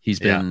 He's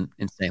been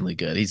insanely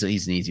good. He's an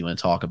easy one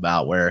to talk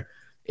about, where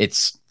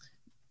it's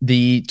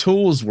the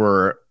tools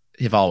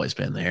have always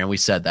been there, and we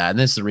said that. And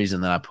this is the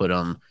reason that I put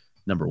him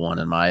number one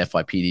in my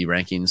FYPD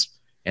rankings,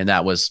 and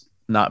that was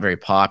not very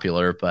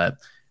popular, but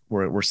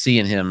we're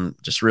seeing him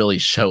just really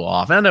show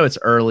off. And I know it's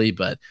early,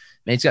 but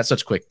man, he's got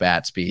such quick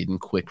bat speed and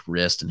quick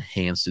wrist and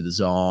hands through the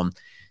zone.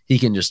 He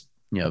can just,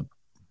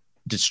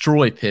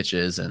 destroy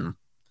pitches, and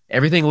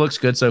everything looks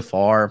good so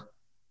far.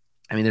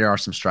 I mean, there are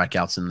some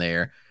strikeouts in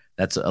there.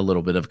 That's a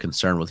little bit of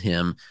concern with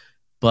him,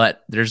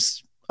 but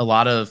there's a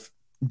lot of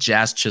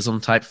Jazz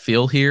Chisholm type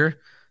feel here,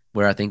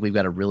 where I think we've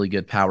got a really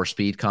good power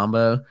speed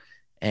combo.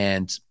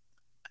 And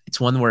it's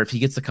one where if he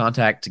gets the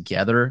contact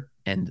together,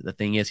 and the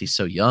thing is, he's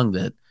so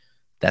young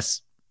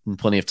that's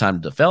plenty of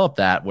time to develop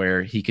that,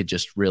 where he could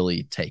just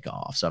really take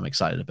off. So I'm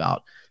excited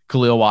about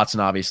Khalil Watson,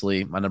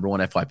 obviously my number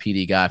one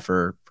FYPD guy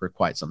for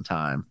quite some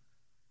time.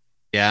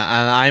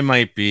 Yeah, and I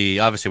might be,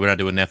 obviously we're not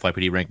doing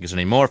FYPD rankings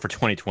anymore for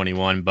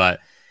 2021, but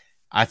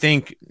I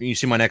think you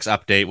see my next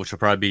update, which will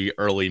probably be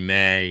early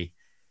May.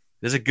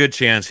 There's a good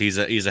chance he's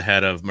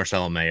ahead of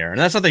Marcelo Mayer. And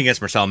that's nothing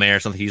against Marcelo Mayer.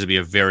 Something he's going to be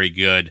a very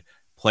good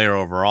player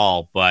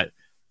overall, but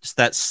just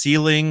that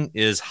ceiling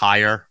is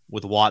higher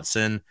with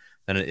Watson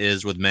than it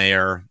is with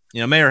Mayer.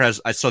 Mayer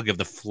I still give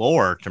the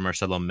floor to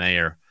Marcelo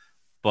Mayer,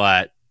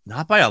 but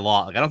not by a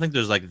lot. I don't think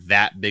there's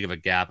that big of a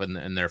gap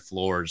in their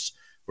floors,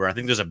 where I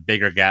think there's a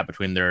bigger gap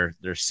between their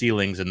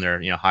ceilings and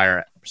their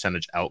higher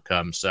percentage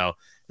outcomes. So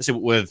this is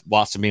with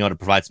Watson being able to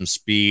provide some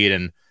speed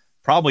and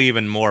probably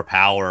even more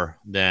power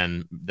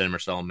than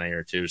Marcelo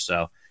Mayer too.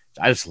 So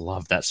I just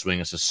love that swing.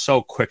 It's just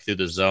so quick through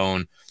the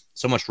zone,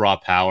 so much raw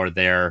power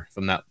there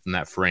from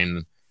that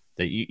frame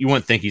that you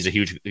wouldn't think he's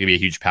going to be a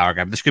huge power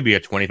guy. But this could be a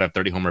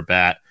 25-30 homer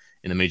bat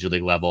in the major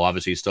league level.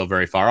 Obviously, he's still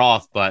very far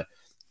off, but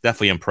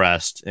definitely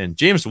impressed. And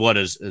James Wood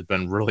has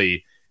been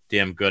really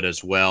damn good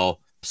as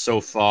well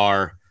so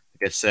far.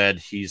 Like I said,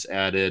 he's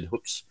added,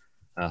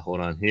 hold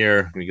on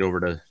here. Let me go over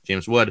to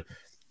James Wood.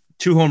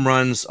 2 home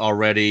runs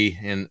already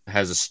and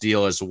has a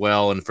steal as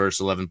well in the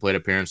first 11 plate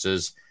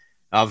appearances.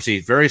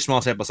 Obviously, very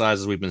small sample size,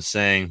 as we've been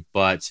saying,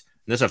 but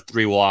does have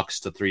 3 walks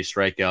to 3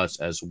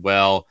 strikeouts as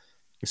well.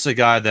 This is a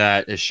guy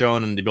that has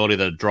shown the ability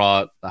to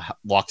draw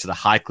walks at a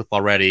high clip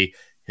already.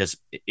 Has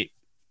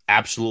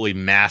absolutely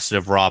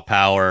massive raw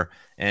power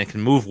and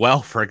can move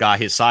well for a guy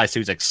his size. So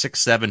he's like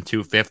 6'7",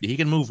 250. He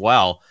can move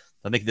well.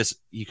 I think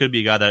he could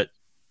be a guy that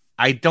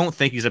I don't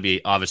think he's going to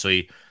be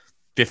obviously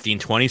 15,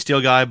 20 steal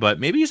guy, but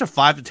maybe he's a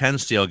 5 to 10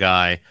 steal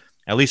guy,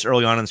 at least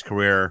early on in his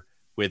career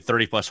with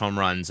 30 plus home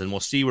runs. And we'll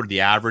see where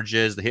the average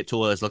is. The hit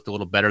tool has looked a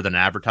little better than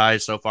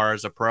advertised so far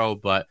as a pro,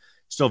 but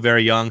still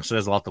very young. So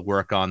there's a lot to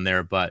work on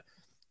there. But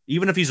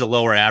even if he's a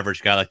lower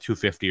average guy, like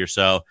 250 or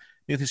so, I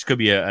think this could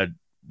be a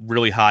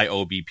really high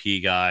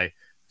OBP guy.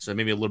 So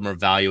maybe a little more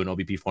value in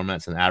OBP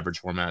formats than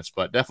average formats,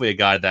 but definitely a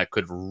guy that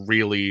could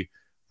really,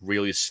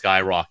 really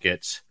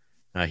skyrocket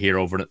here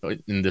over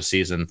in this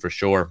season for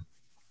sure.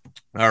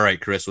 All right,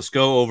 Chris, let's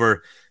go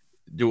over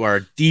to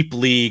our deep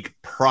league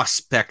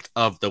prospect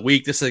of the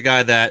week. This is a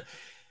guy that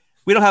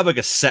we don't have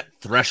a set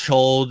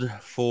threshold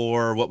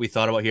for what we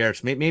thought about here.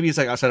 So maybe it's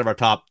outside of our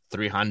top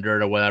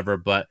 300 or whatever,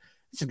 but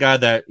it's a guy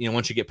that,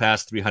 once you get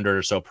past 300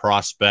 or so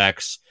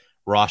prospects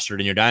rostered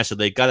in your dynasty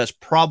league, guy that's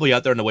probably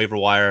out there in the waiver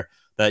wire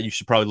that you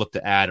should probably look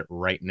to add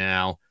right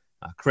now.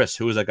 Chris,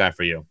 who is that guy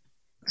for you?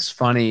 It's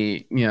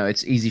funny,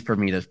 it's easy for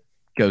me to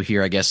go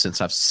here, I guess,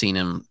 since I've seen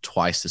him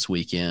twice this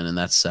weekend, and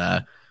that's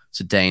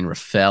Dane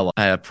Rafael,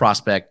 a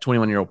prospect,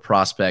 21-year-old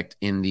prospect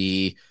in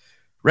the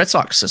Red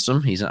Sox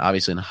system. He's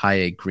obviously in high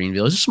A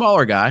Greenville. He's a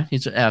smaller guy.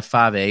 He's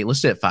 5'8",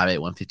 listed at 5'8",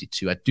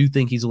 152. I do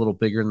think he's a little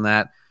bigger than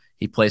that.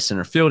 He plays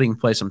center field. He can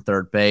play some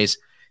third base.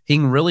 He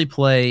can really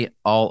play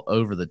all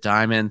over the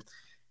diamond.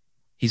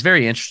 He's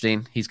very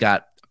interesting. He's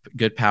got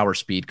good power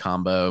speed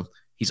combo.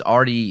 He's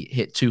already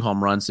hit 2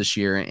 home runs this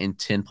year in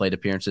 10 plate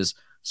appearances,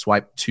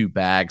 swiped 2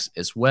 bags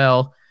as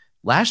well.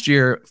 Last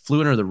year, flew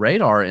under the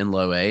radar in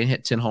low A,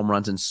 hit 10 home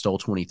runs and stole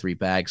 23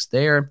 bags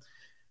there.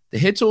 The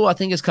hit tool, I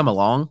think, has come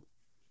along.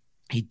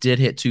 He did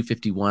hit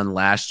 251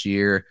 last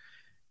year,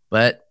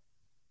 but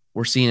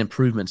we're seeing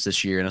improvements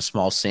this year in a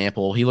small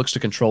sample. He looks to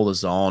control the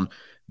zone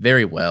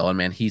very well, and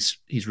man, he's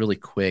really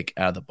quick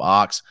out of the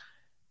box.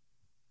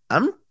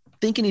 I'm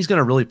thinking he's going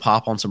to really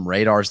pop on some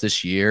radars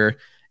this year,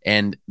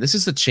 and this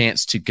is the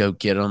chance to go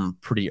get him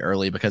pretty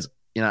early because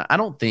I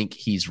don't think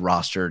he's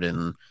rostered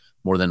in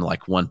more than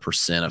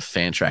 1% of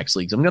Fantrax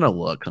leagues. I'm going to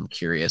look. I'm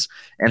curious.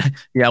 And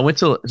I went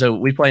to, so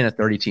we play in a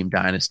 30-team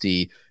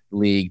dynasty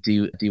league,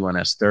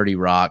 D1S 30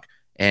 Rock.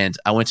 And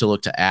I went to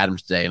look to add him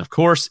today. And of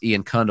course,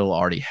 Ian Cundall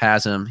already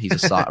has him.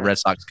 He's a Red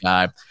Sox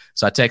guy.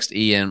 So I text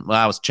Ian. Well,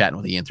 I was chatting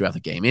with Ian throughout the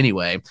game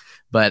anyway,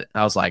 but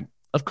I was like,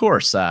 of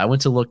course, I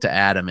went to look to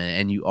add him,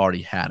 and you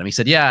already had him. He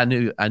said, yeah, I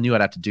knew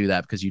I'd have to do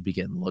that because you'd be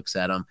getting looks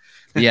at him.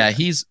 But yeah,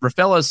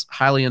 Rafaela's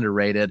highly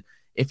underrated.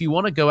 If you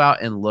want to go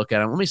out and look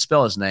at him, let me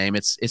spell his name.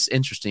 It's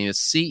interesting. It's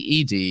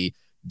Ceddanne.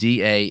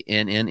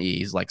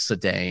 He's like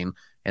Sedaine,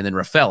 and then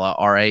Rafaela,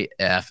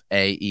 Rafaela.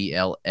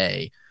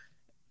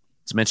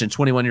 It's mentioned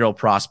 21-year-old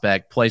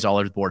prospect, plays all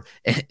over the board.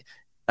 And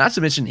not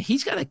to mention,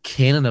 he's got a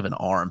cannon of an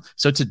arm.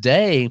 So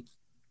today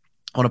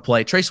on a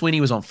play, Trey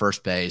Sweeney was on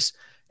first base,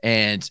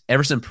 and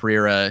Everson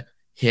Pereira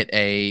hit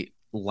a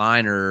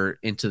liner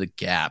into the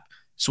gap.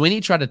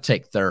 Sweeney tried to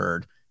take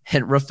third,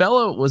 and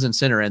Rafaela was in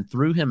center and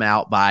threw him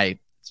out by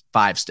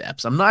 5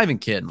 steps. I'm not even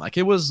kidding. Like,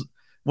 it was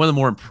one of the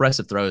more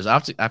impressive throws.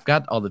 I've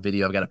got all the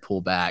video. I've got to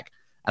pull back.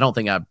 I don't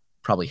think I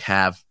probably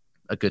have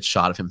a good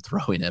shot of him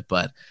throwing it,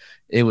 but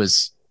it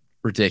was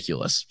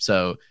ridiculous.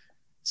 So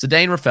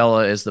Ceddanne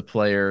Rafaela is the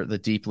player, the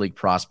deep league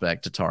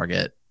prospect to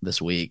target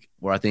this week,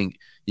 where I think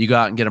you go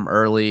out and get him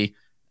early.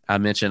 I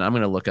mentioned I'm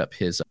going to look up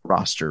his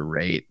roster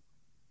rate.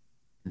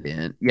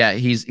 Then yeah,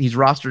 he's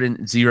rostered in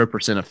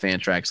 0% of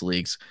Fantrax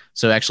leagues,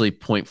 so actually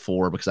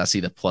 0.4 because I see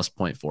the plus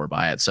 0.4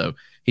 by it. So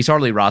he's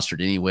hardly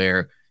rostered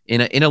anywhere.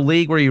 In a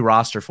league where you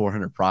roster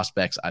 400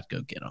 prospects, I'd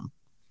go get him.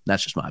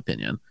 That's just my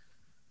opinion.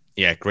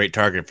 Yeah, great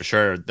target for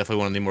sure. Definitely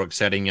one of the more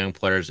exciting young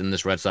players in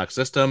this Red Sox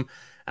system.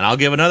 And I'll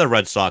give another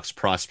Red Sox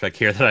prospect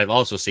here that I've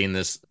also seen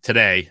this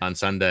today on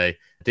Sunday.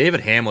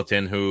 David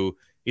Hamilton, who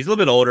he's a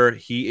little bit older.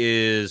 He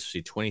is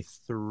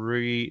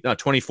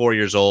 24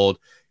 years old.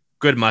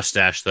 Good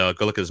mustache, though.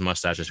 Go look at his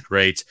mustache. It's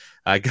great.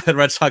 Good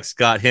Red Sox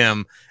got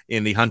him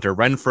in the Hunter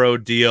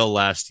Renfroe deal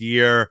last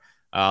year,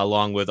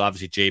 along with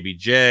obviously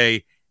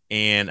JBJ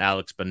and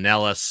Alex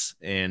Benelis.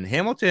 And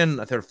Hamilton,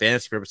 I think for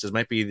fantasy purposes,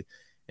 might be,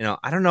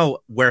 I don't know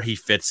where he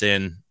fits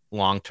in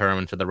long-term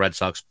into the Red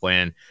Sox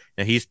plan.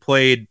 And he's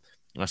played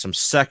some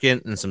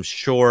second and some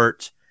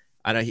short.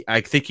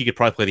 I think he could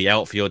probably play the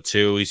outfield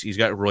too. He's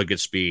got really good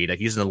speed. Like,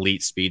 he's an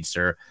elite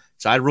speedster.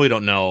 So I really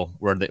don't know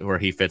where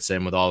he fits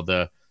in with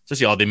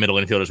especially all the middle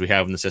infielders we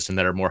have in the system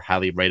that are more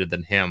highly rated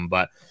than him.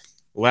 But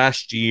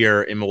last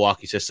year in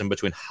Milwaukee system,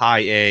 between high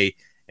A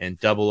and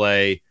double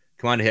A,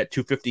 combined to hit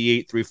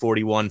 258,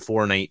 341,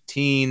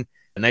 419,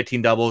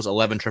 19 doubles,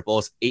 11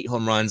 triples, 8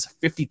 home runs,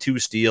 52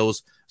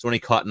 steals. So only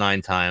caught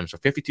 9 times. So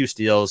 52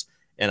 steals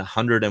in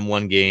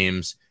 101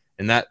 games.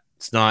 And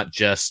that's not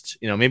just,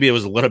 maybe it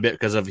was a little bit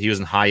because he was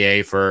in high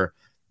A for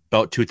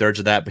about 2/3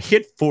 of that, but he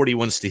hit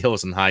 41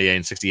 steals in high A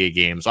in 68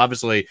 games.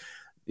 Obviously,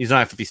 he's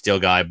not a 50 steal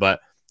guy,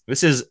 but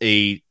this is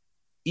a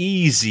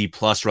easy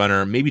plus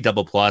runner, maybe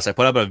double plus. I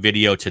put up a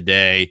video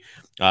today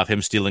of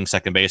him stealing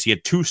second base. He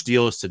had 2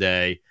 steals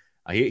today.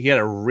 He had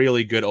a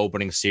really good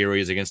opening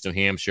series against New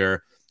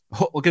Hampshire.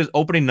 Look at his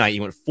opening night. He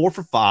went 4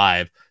 for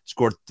 5,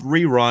 scored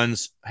 3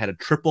 runs, had a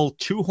triple,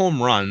 2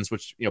 home runs,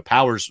 which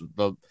powers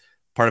the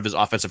part of his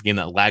offensive game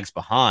that lags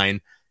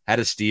behind. Had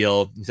a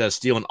steal. He's had a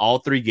steal in all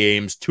 3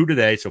 games, 2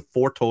 today, so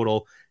 4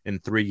 total in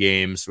 3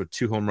 games with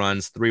 2 home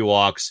runs, 3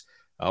 walks,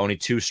 only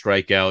 2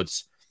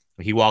 strikeouts.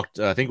 He walked,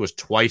 I think it was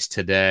twice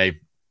today.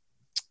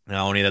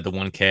 Only at the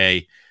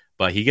 1K,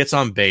 but he gets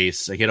on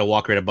base. He had a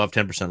walk rate above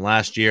 10%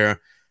 last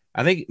year.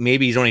 I think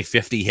maybe he's only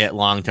 50 hit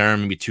long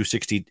term, maybe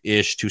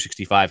 260-ish,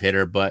 265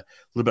 hitter, but a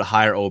little bit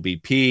higher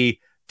OBP,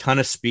 ton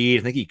of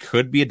speed. I think he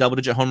could be a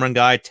double-digit home run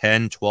guy,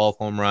 10, 12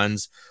 home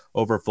runs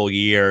over a full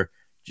year.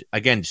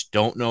 Again, just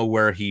don't know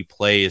where he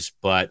plays,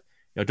 but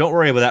don't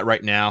worry about that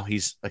right now.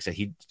 He's, like I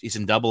said, he's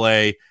in double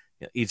A.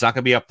 He's not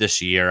going to be up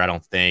this year, I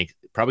don't think.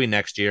 Probably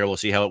next year. We'll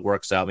see how it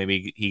works out.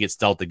 Maybe he gets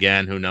dealt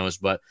again. Who knows?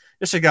 But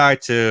just a guy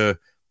to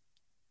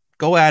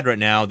go add right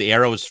now. The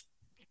arrow is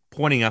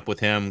pointing up with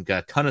him.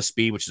 Got a ton of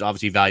speed, which is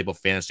obviously valuable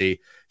fantasy.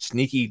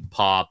 Sneaky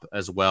pop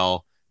as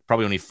well.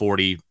 Probably only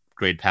 40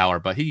 grade power,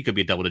 but he could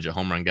be a double-digit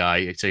home run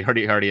guy. So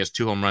he already has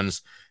 2 home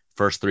runs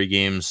first 3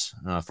 games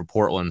for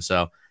Portland.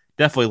 So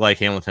definitely like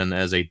Hamilton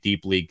as a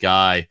deep league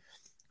guy.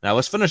 Now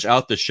let's finish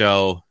out the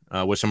show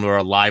with some of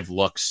our live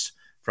looks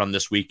from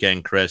this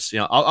weekend, Chris.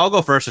 I'll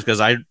go first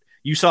because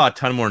you saw a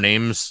ton more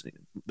names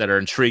that are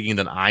intriguing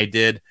than I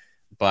did,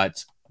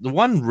 but the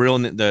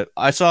one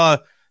I saw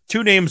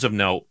 2 names of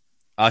note.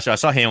 I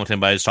saw Hamilton,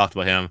 but I just talked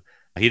about him.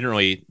 He didn't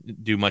really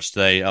do much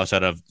today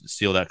outside of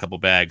steal that couple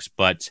bags,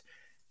 but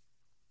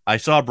I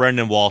saw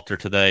Brendan Walter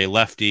today,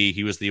 lefty.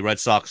 He was the Red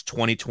Sox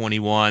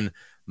 2021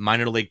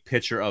 minor league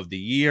pitcher of the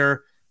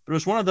year, but it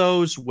was one of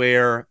those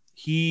where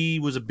he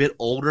was a bit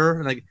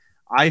older, and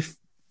I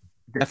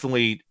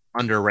definitely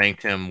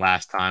underranked him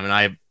last time, and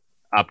I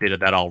updated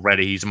that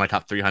already. He's in my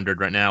top 300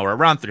 right now, or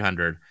around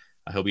 300.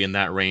 He'll be in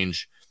that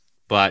range.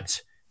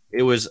 But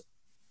it was,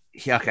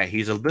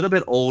 he's a little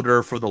bit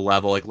older for the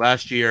level. Like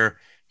last year,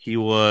 he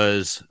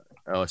was,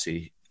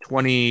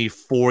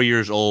 24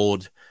 years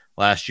old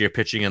last year,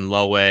 pitching in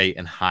low A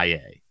and high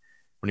A.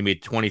 When he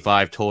made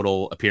 25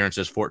 total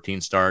appearances,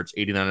 14 starts,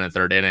 89 in the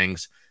third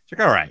innings. It's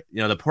like, all right,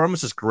 the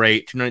promise is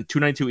great.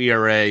 2.92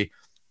 ERA,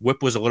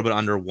 Whip was a little bit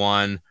under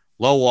 1.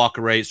 Low walk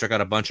rate, struck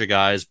out a bunch of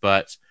guys.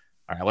 But,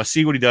 all right, let's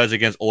see what he does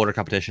against older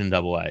competition in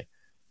Double-A.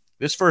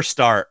 This first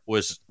start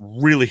was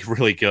really,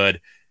 really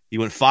good. He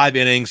went 5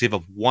 innings, gave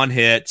up 1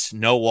 hit,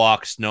 no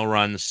walks, no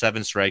runs,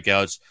 7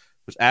 strikeouts.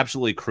 Was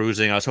absolutely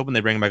cruising. I was hoping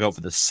they'd bring him back out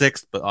for the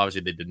 6th, but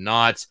obviously they did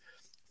not.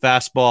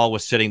 Fastball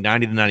was sitting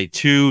 90 to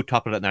 92,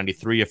 topped it at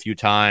 93 a few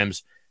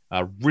times.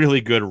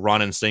 Really good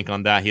run and sink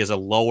on that. He has a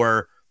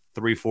lower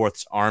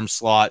 3/4 arm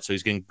slot, so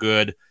he's getting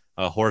good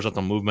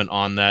horizontal movement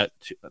on that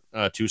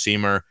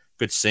two-seamer.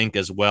 Good sink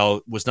as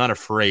well. Was not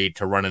afraid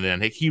to run it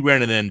in. He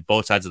ran it in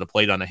both sides of the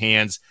plate on the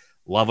hands.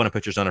 Love when a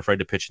pitcher's not afraid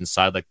to pitch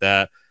inside like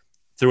that.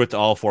 Threw it to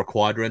all 4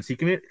 quadrants. He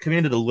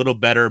commanded a little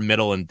better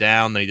middle and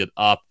down than he did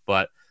up,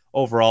 but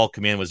overall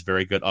command was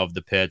very good of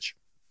the pitch.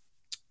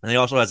 And he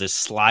also has a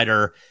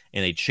slider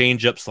and a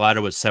changeup.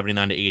 Slider was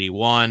 79 to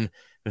 81.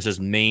 This is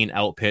main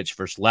out pitch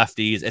versus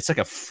lefties. It's like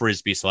a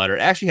frisbee slider.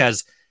 It actually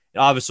has,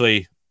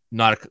 obviously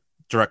not a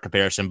direct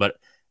comparison, but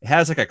it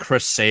has like a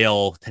Chris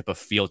Sale type of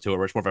feel to it,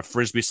 where it's more of a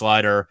frisbee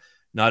slider,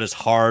 not as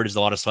hard as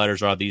a lot of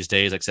sliders are these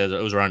days. Like I said,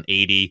 it was around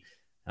 80,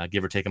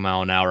 give or take a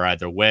mile an hour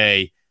either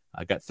way.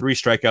 Got 3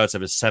 strikeouts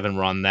of his 7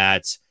 run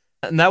that.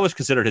 And that was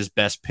considered his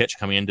best pitch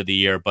coming into the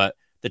year. But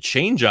the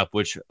changeup,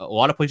 which a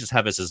lot of places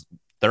have as his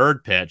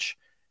 3rd pitch,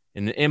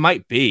 and it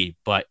might be,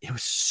 but it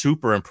was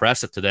super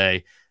impressive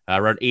today.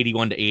 Around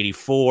 81 to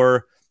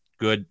 84.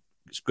 Good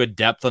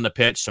depth on the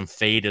pitch, some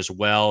fade as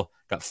well.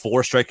 Got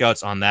 4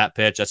 strikeouts on that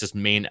pitch. That's his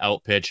main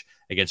out pitch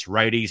against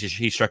righties.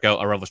 He struck out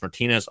Aurelvis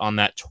Martinez on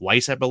that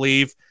twice, I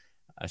believe.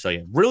 So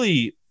yeah,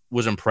 really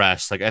was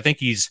impressed. Like I think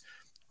he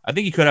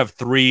could have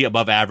 3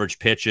 above average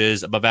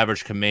pitches, above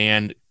average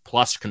command,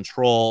 plus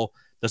control.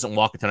 Doesn't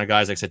walk a ton of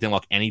guys. Like I said, didn't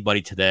walk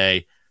anybody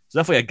today. It's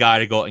definitely a guy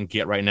to go out and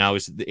get right now.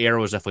 The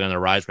arrow is definitely on the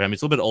rise for him.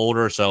 He's a little bit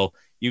older, so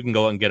you can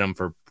go out and get him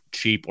for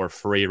cheap or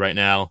free right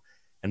now.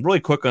 And really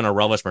quick on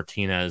Aurelvis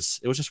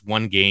Martinez, it was just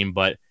 1 game,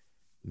 but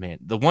man,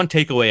 the one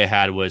takeaway I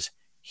had was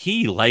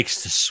he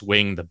likes to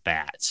swing the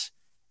bats,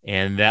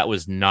 and that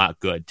was not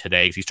good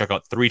today because he struck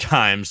out 3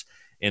 times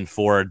in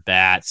 4 at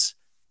bats.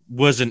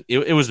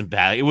 It wasn't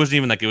bad. It wasn't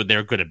even like they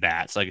were good at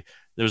bats. Like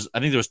I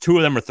think there was 2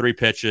 of them or 3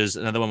 pitches.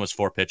 Another one was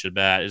 4 pitch at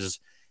bat.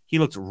 He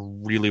looked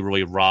really,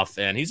 really rough,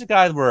 and he's a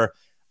guy where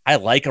I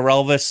like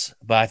Aurelvis,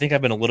 but I think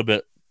I've been a little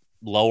bit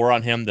lower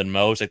on him than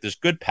most. Like there's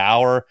good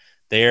power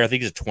there. I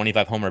think he's a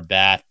 25 homer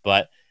bat,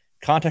 but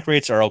contact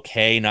rates are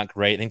okay, not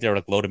great. I think they were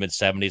like low to mid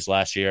 70s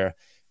last year.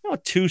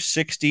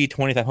 260,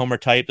 25 homer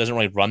type, doesn't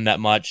really run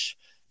that much.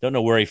 Don't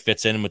know where he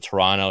fits in with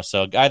Toronto.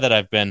 So a guy that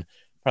I've been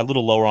probably a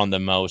little lower on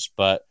than most,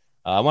 but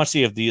I want to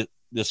see if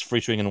this free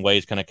swinging way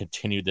is going to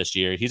continue this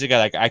year. He's a guy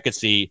like I could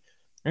see.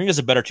 I think there's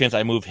a better chance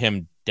I move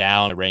him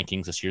down the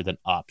rankings this year than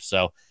up.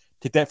 So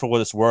take that for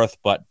what it's worth,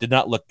 but did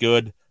not look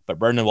good. But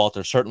Brendan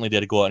Walter certainly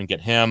did go out and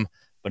get him.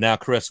 But now,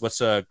 Chris, let's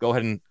go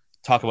ahead and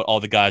talk about all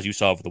the guys you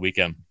saw over the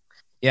weekend.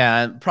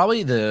 Yeah,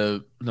 probably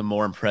the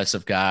more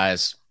impressive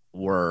guys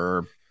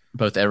were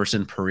both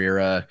Everson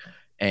Pereira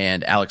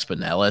and Alex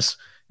Binelas.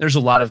 There's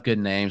a lot of good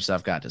names that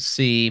I've got to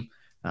see.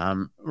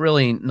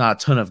 Really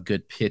not a ton of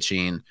good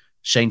pitching.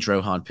 Shane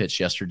Drohan pitched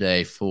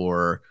yesterday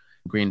for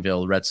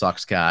Greenville, Red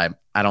Sox guy.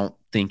 I don't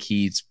think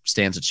he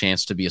stands a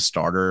chance to be a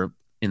starter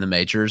in the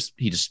majors.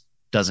 He just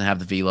doesn't have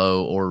the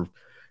velo or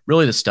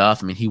really the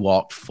stuff. I mean, he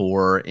walked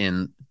 4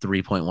 in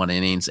 3.1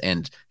 innings,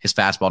 and his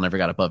fastball never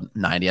got above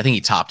 90. I think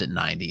he topped at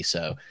 90.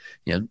 So,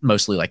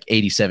 mostly like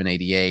 87,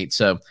 88.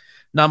 So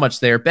not much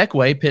there. Beck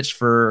Way pitched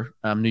for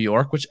New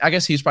York, which I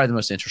guess he's probably the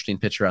most interesting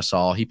pitcher I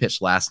saw. He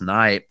pitched last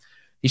night.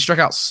 He struck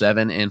out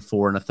 7 in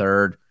 4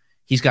 1/3.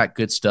 He's got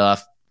good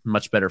stuff,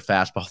 much better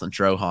fastball than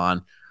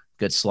Drohan,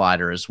 good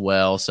slider as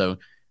well. So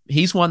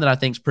he's one that I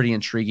think is pretty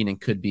intriguing and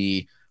could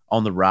be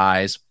on the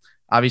rise.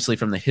 Obviously,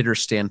 from the hitter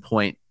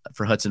standpoint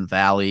for Hudson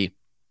Valley,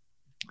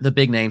 the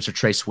big names are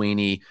Trey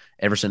Sweeney,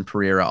 Everson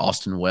Pereira,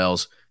 Austin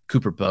Wells,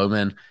 Cooper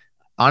Bowman.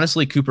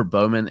 Honestly, Cooper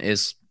Bowman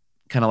is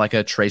kind of like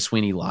a Trey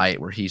Sweeney light,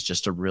 where he's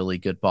just a really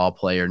good ball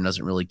player and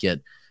doesn't really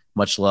get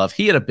much love.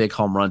 He had a big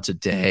home run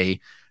today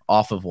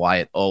off of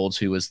Wyatt Olds,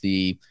 who was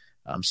the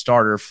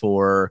starter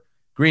for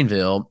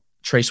Greenville.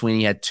 Trey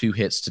Sweeney had 2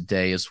 hits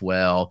today as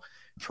well.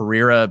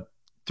 Pereira,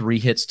 3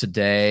 hits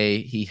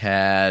today. He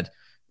had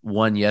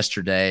 1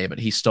 yesterday, but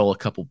he stole a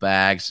couple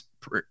bags.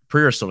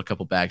 Pereira stole a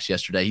couple bags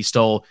yesterday.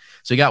 So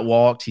he got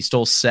walked. He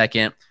stole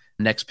 2nd.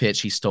 Next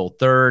pitch, he stole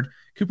 3rd.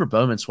 Cooper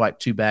Bowman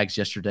swiped 2 bags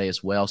yesterday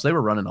as well. So they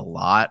were running a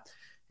lot.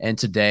 And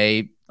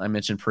today, I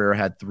mentioned Pereira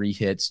had 3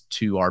 hits,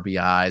 2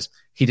 RBIs.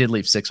 He did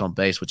leave 6 on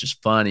base, which is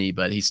funny,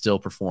 but he still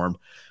performed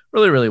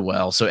really, really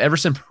well. So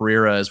Everson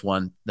Pereira is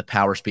the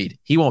power speed.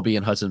 He won't be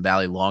in Hudson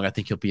Valley long. I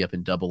think he'll be up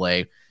in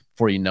Double-A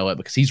before you know it,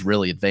 because he's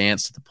really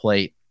advanced at the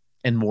plate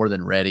and more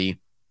than ready.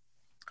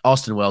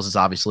 Austin Wells is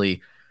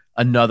obviously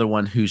another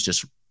one who's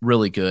just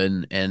really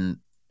good and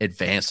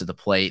advanced at the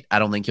plate. I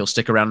don't think he'll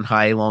stick around in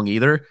high A long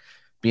either,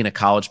 being a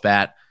college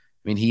bat.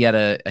 I mean, he had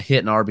a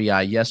hit and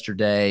RBI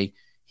yesterday.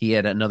 He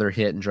had another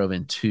hit and drove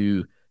in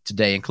 2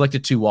 today and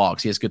collected 2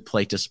 walks. He has good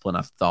plate discipline,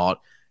 I've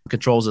thought.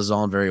 Controls his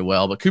zone very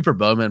well. But Cooper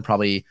Bowman,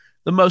 probably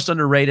the most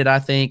underrated, I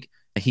think.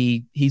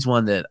 He's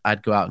one that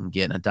I'd go out and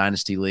get in a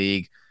dynasty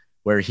league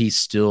where he's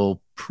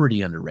still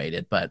pretty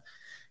underrated. But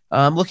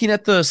looking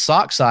at the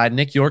Sox side,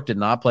 Nick York did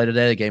not play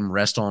today. They gave him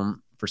rest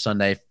on for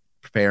Sunday,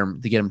 prepare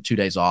him to get him 2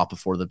 days off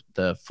before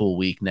the full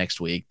week next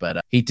week.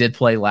 But he did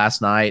play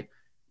last night.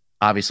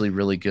 Obviously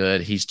really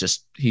good. He's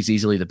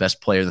easily the best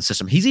player in the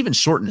system. He's even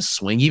shortened his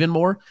swing even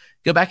more.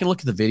 Go back and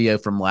look at the video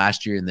from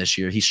last year and this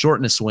year. He's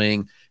shortened his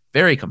swing,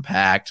 very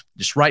compact,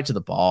 just right to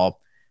the ball.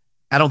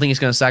 I don't think he's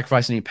going to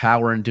sacrifice any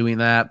power in doing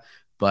that,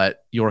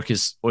 but York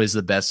is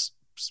the best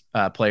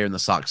player in the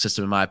Sox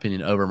system, in my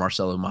opinion, over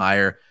Marcelo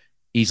Meyer.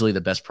 Easily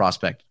the best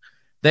prospect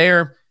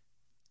there.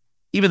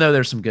 Even though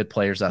there's some good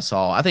players I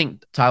saw, I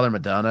think Tyler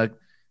McDonough,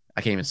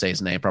 I can't even say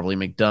his name, probably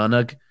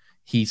McDonough,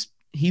 he's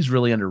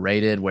really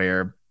underrated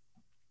where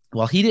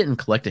while he didn't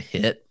collect a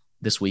hit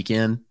this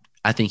weekend,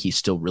 I think he's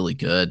still really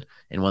good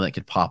and one that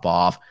could pop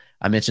off.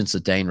 I mentioned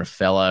Ceddanne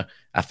Rafaela.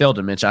 I failed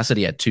to mention, I said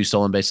he had 2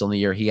 stolen bases on the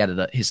year. He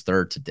added his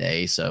 3rd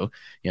today. So,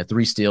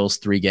 3 steals,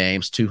 3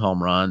 games, 2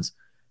 home runs.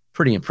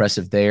 Pretty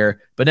impressive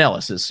there. But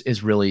Ellis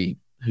is really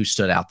who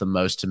stood out the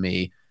most to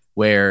me,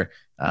 where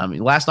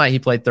last night he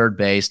played third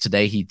base.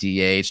 Today he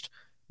DH'd.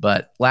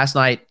 But last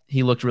night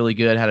he looked really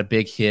good, had a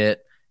big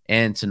hit.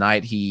 And today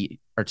he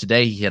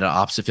hit an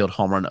opposite field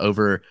home run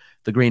over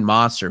the Green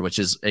Monster, which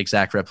is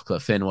exact replica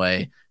of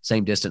Fenway,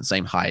 same distance,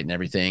 same height and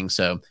everything.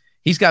 So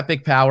he's got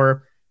big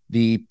power.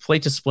 The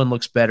plate discipline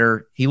looks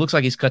better. He looks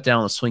like he's cut down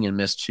on the swing and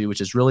miss too,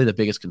 which is really the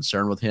biggest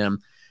concern with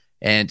him.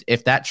 And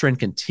if that trend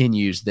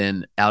continues,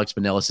 then Alex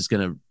Binelas is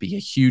going to be a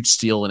huge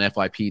steal in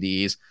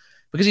FYPDs.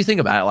 Because you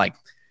think about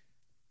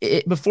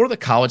it, before the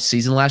college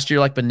season last year,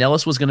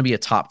 Binelas was going to be a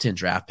top 10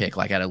 draft pick,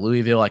 out of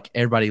Louisville.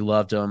 Everybody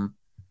loved him,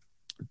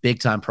 big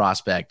time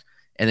prospect.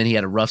 And then he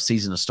had a rough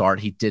season to start.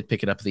 He did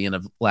pick it up at the end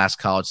of last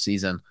college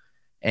season.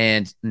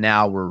 And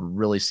now we're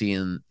really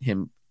seeing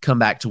him come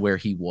back to where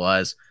he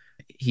was.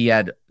 He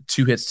had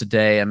 2 hits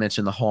today. I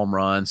mentioned the home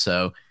run.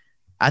 So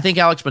I think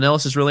Alex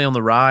Binelas is really on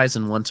the rise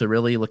and one to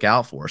really look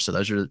out for. So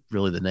those are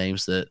really the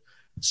names that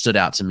stood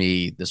out to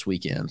me this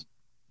weekend.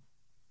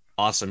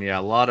 Awesome. Yeah,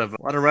 a lot of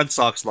Red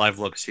Sox live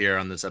looks here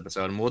on this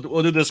episode. And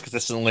we'll do this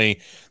consistently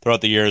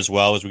throughout the year as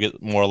well as we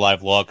get more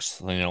live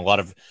looks. A lot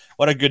of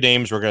good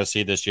names we're going to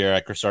see this year.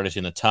 I started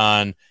seeing a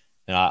ton.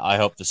 And I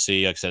hope to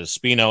see, like I said,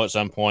 Espino at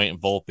some point,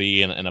 and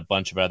Volpe, and a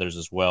bunch of others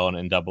as well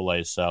in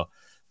Double-A. So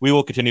we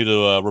will continue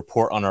to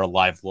report on our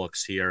live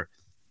looks here.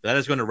 That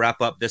is going to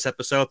wrap up this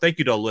episode. Thank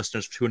you to all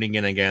listeners for tuning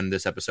in again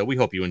this episode. We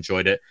hope you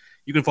enjoyed it.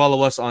 You can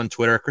follow us on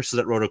Twitter. Chris is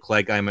at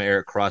RotoClegg. I'm at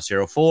Eric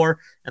Cross04.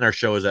 And our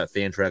show is at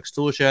Fantrax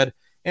Toolshed.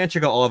 And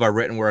check out all of our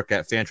written work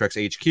at Fantrax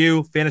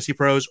HQ, Fantasy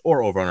Pros,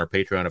 or over on our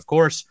Patreon, of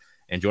course.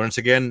 And join us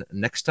again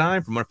next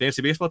time for more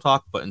Fantasy Baseball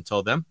Talk. But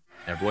until then,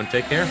 everyone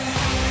take care.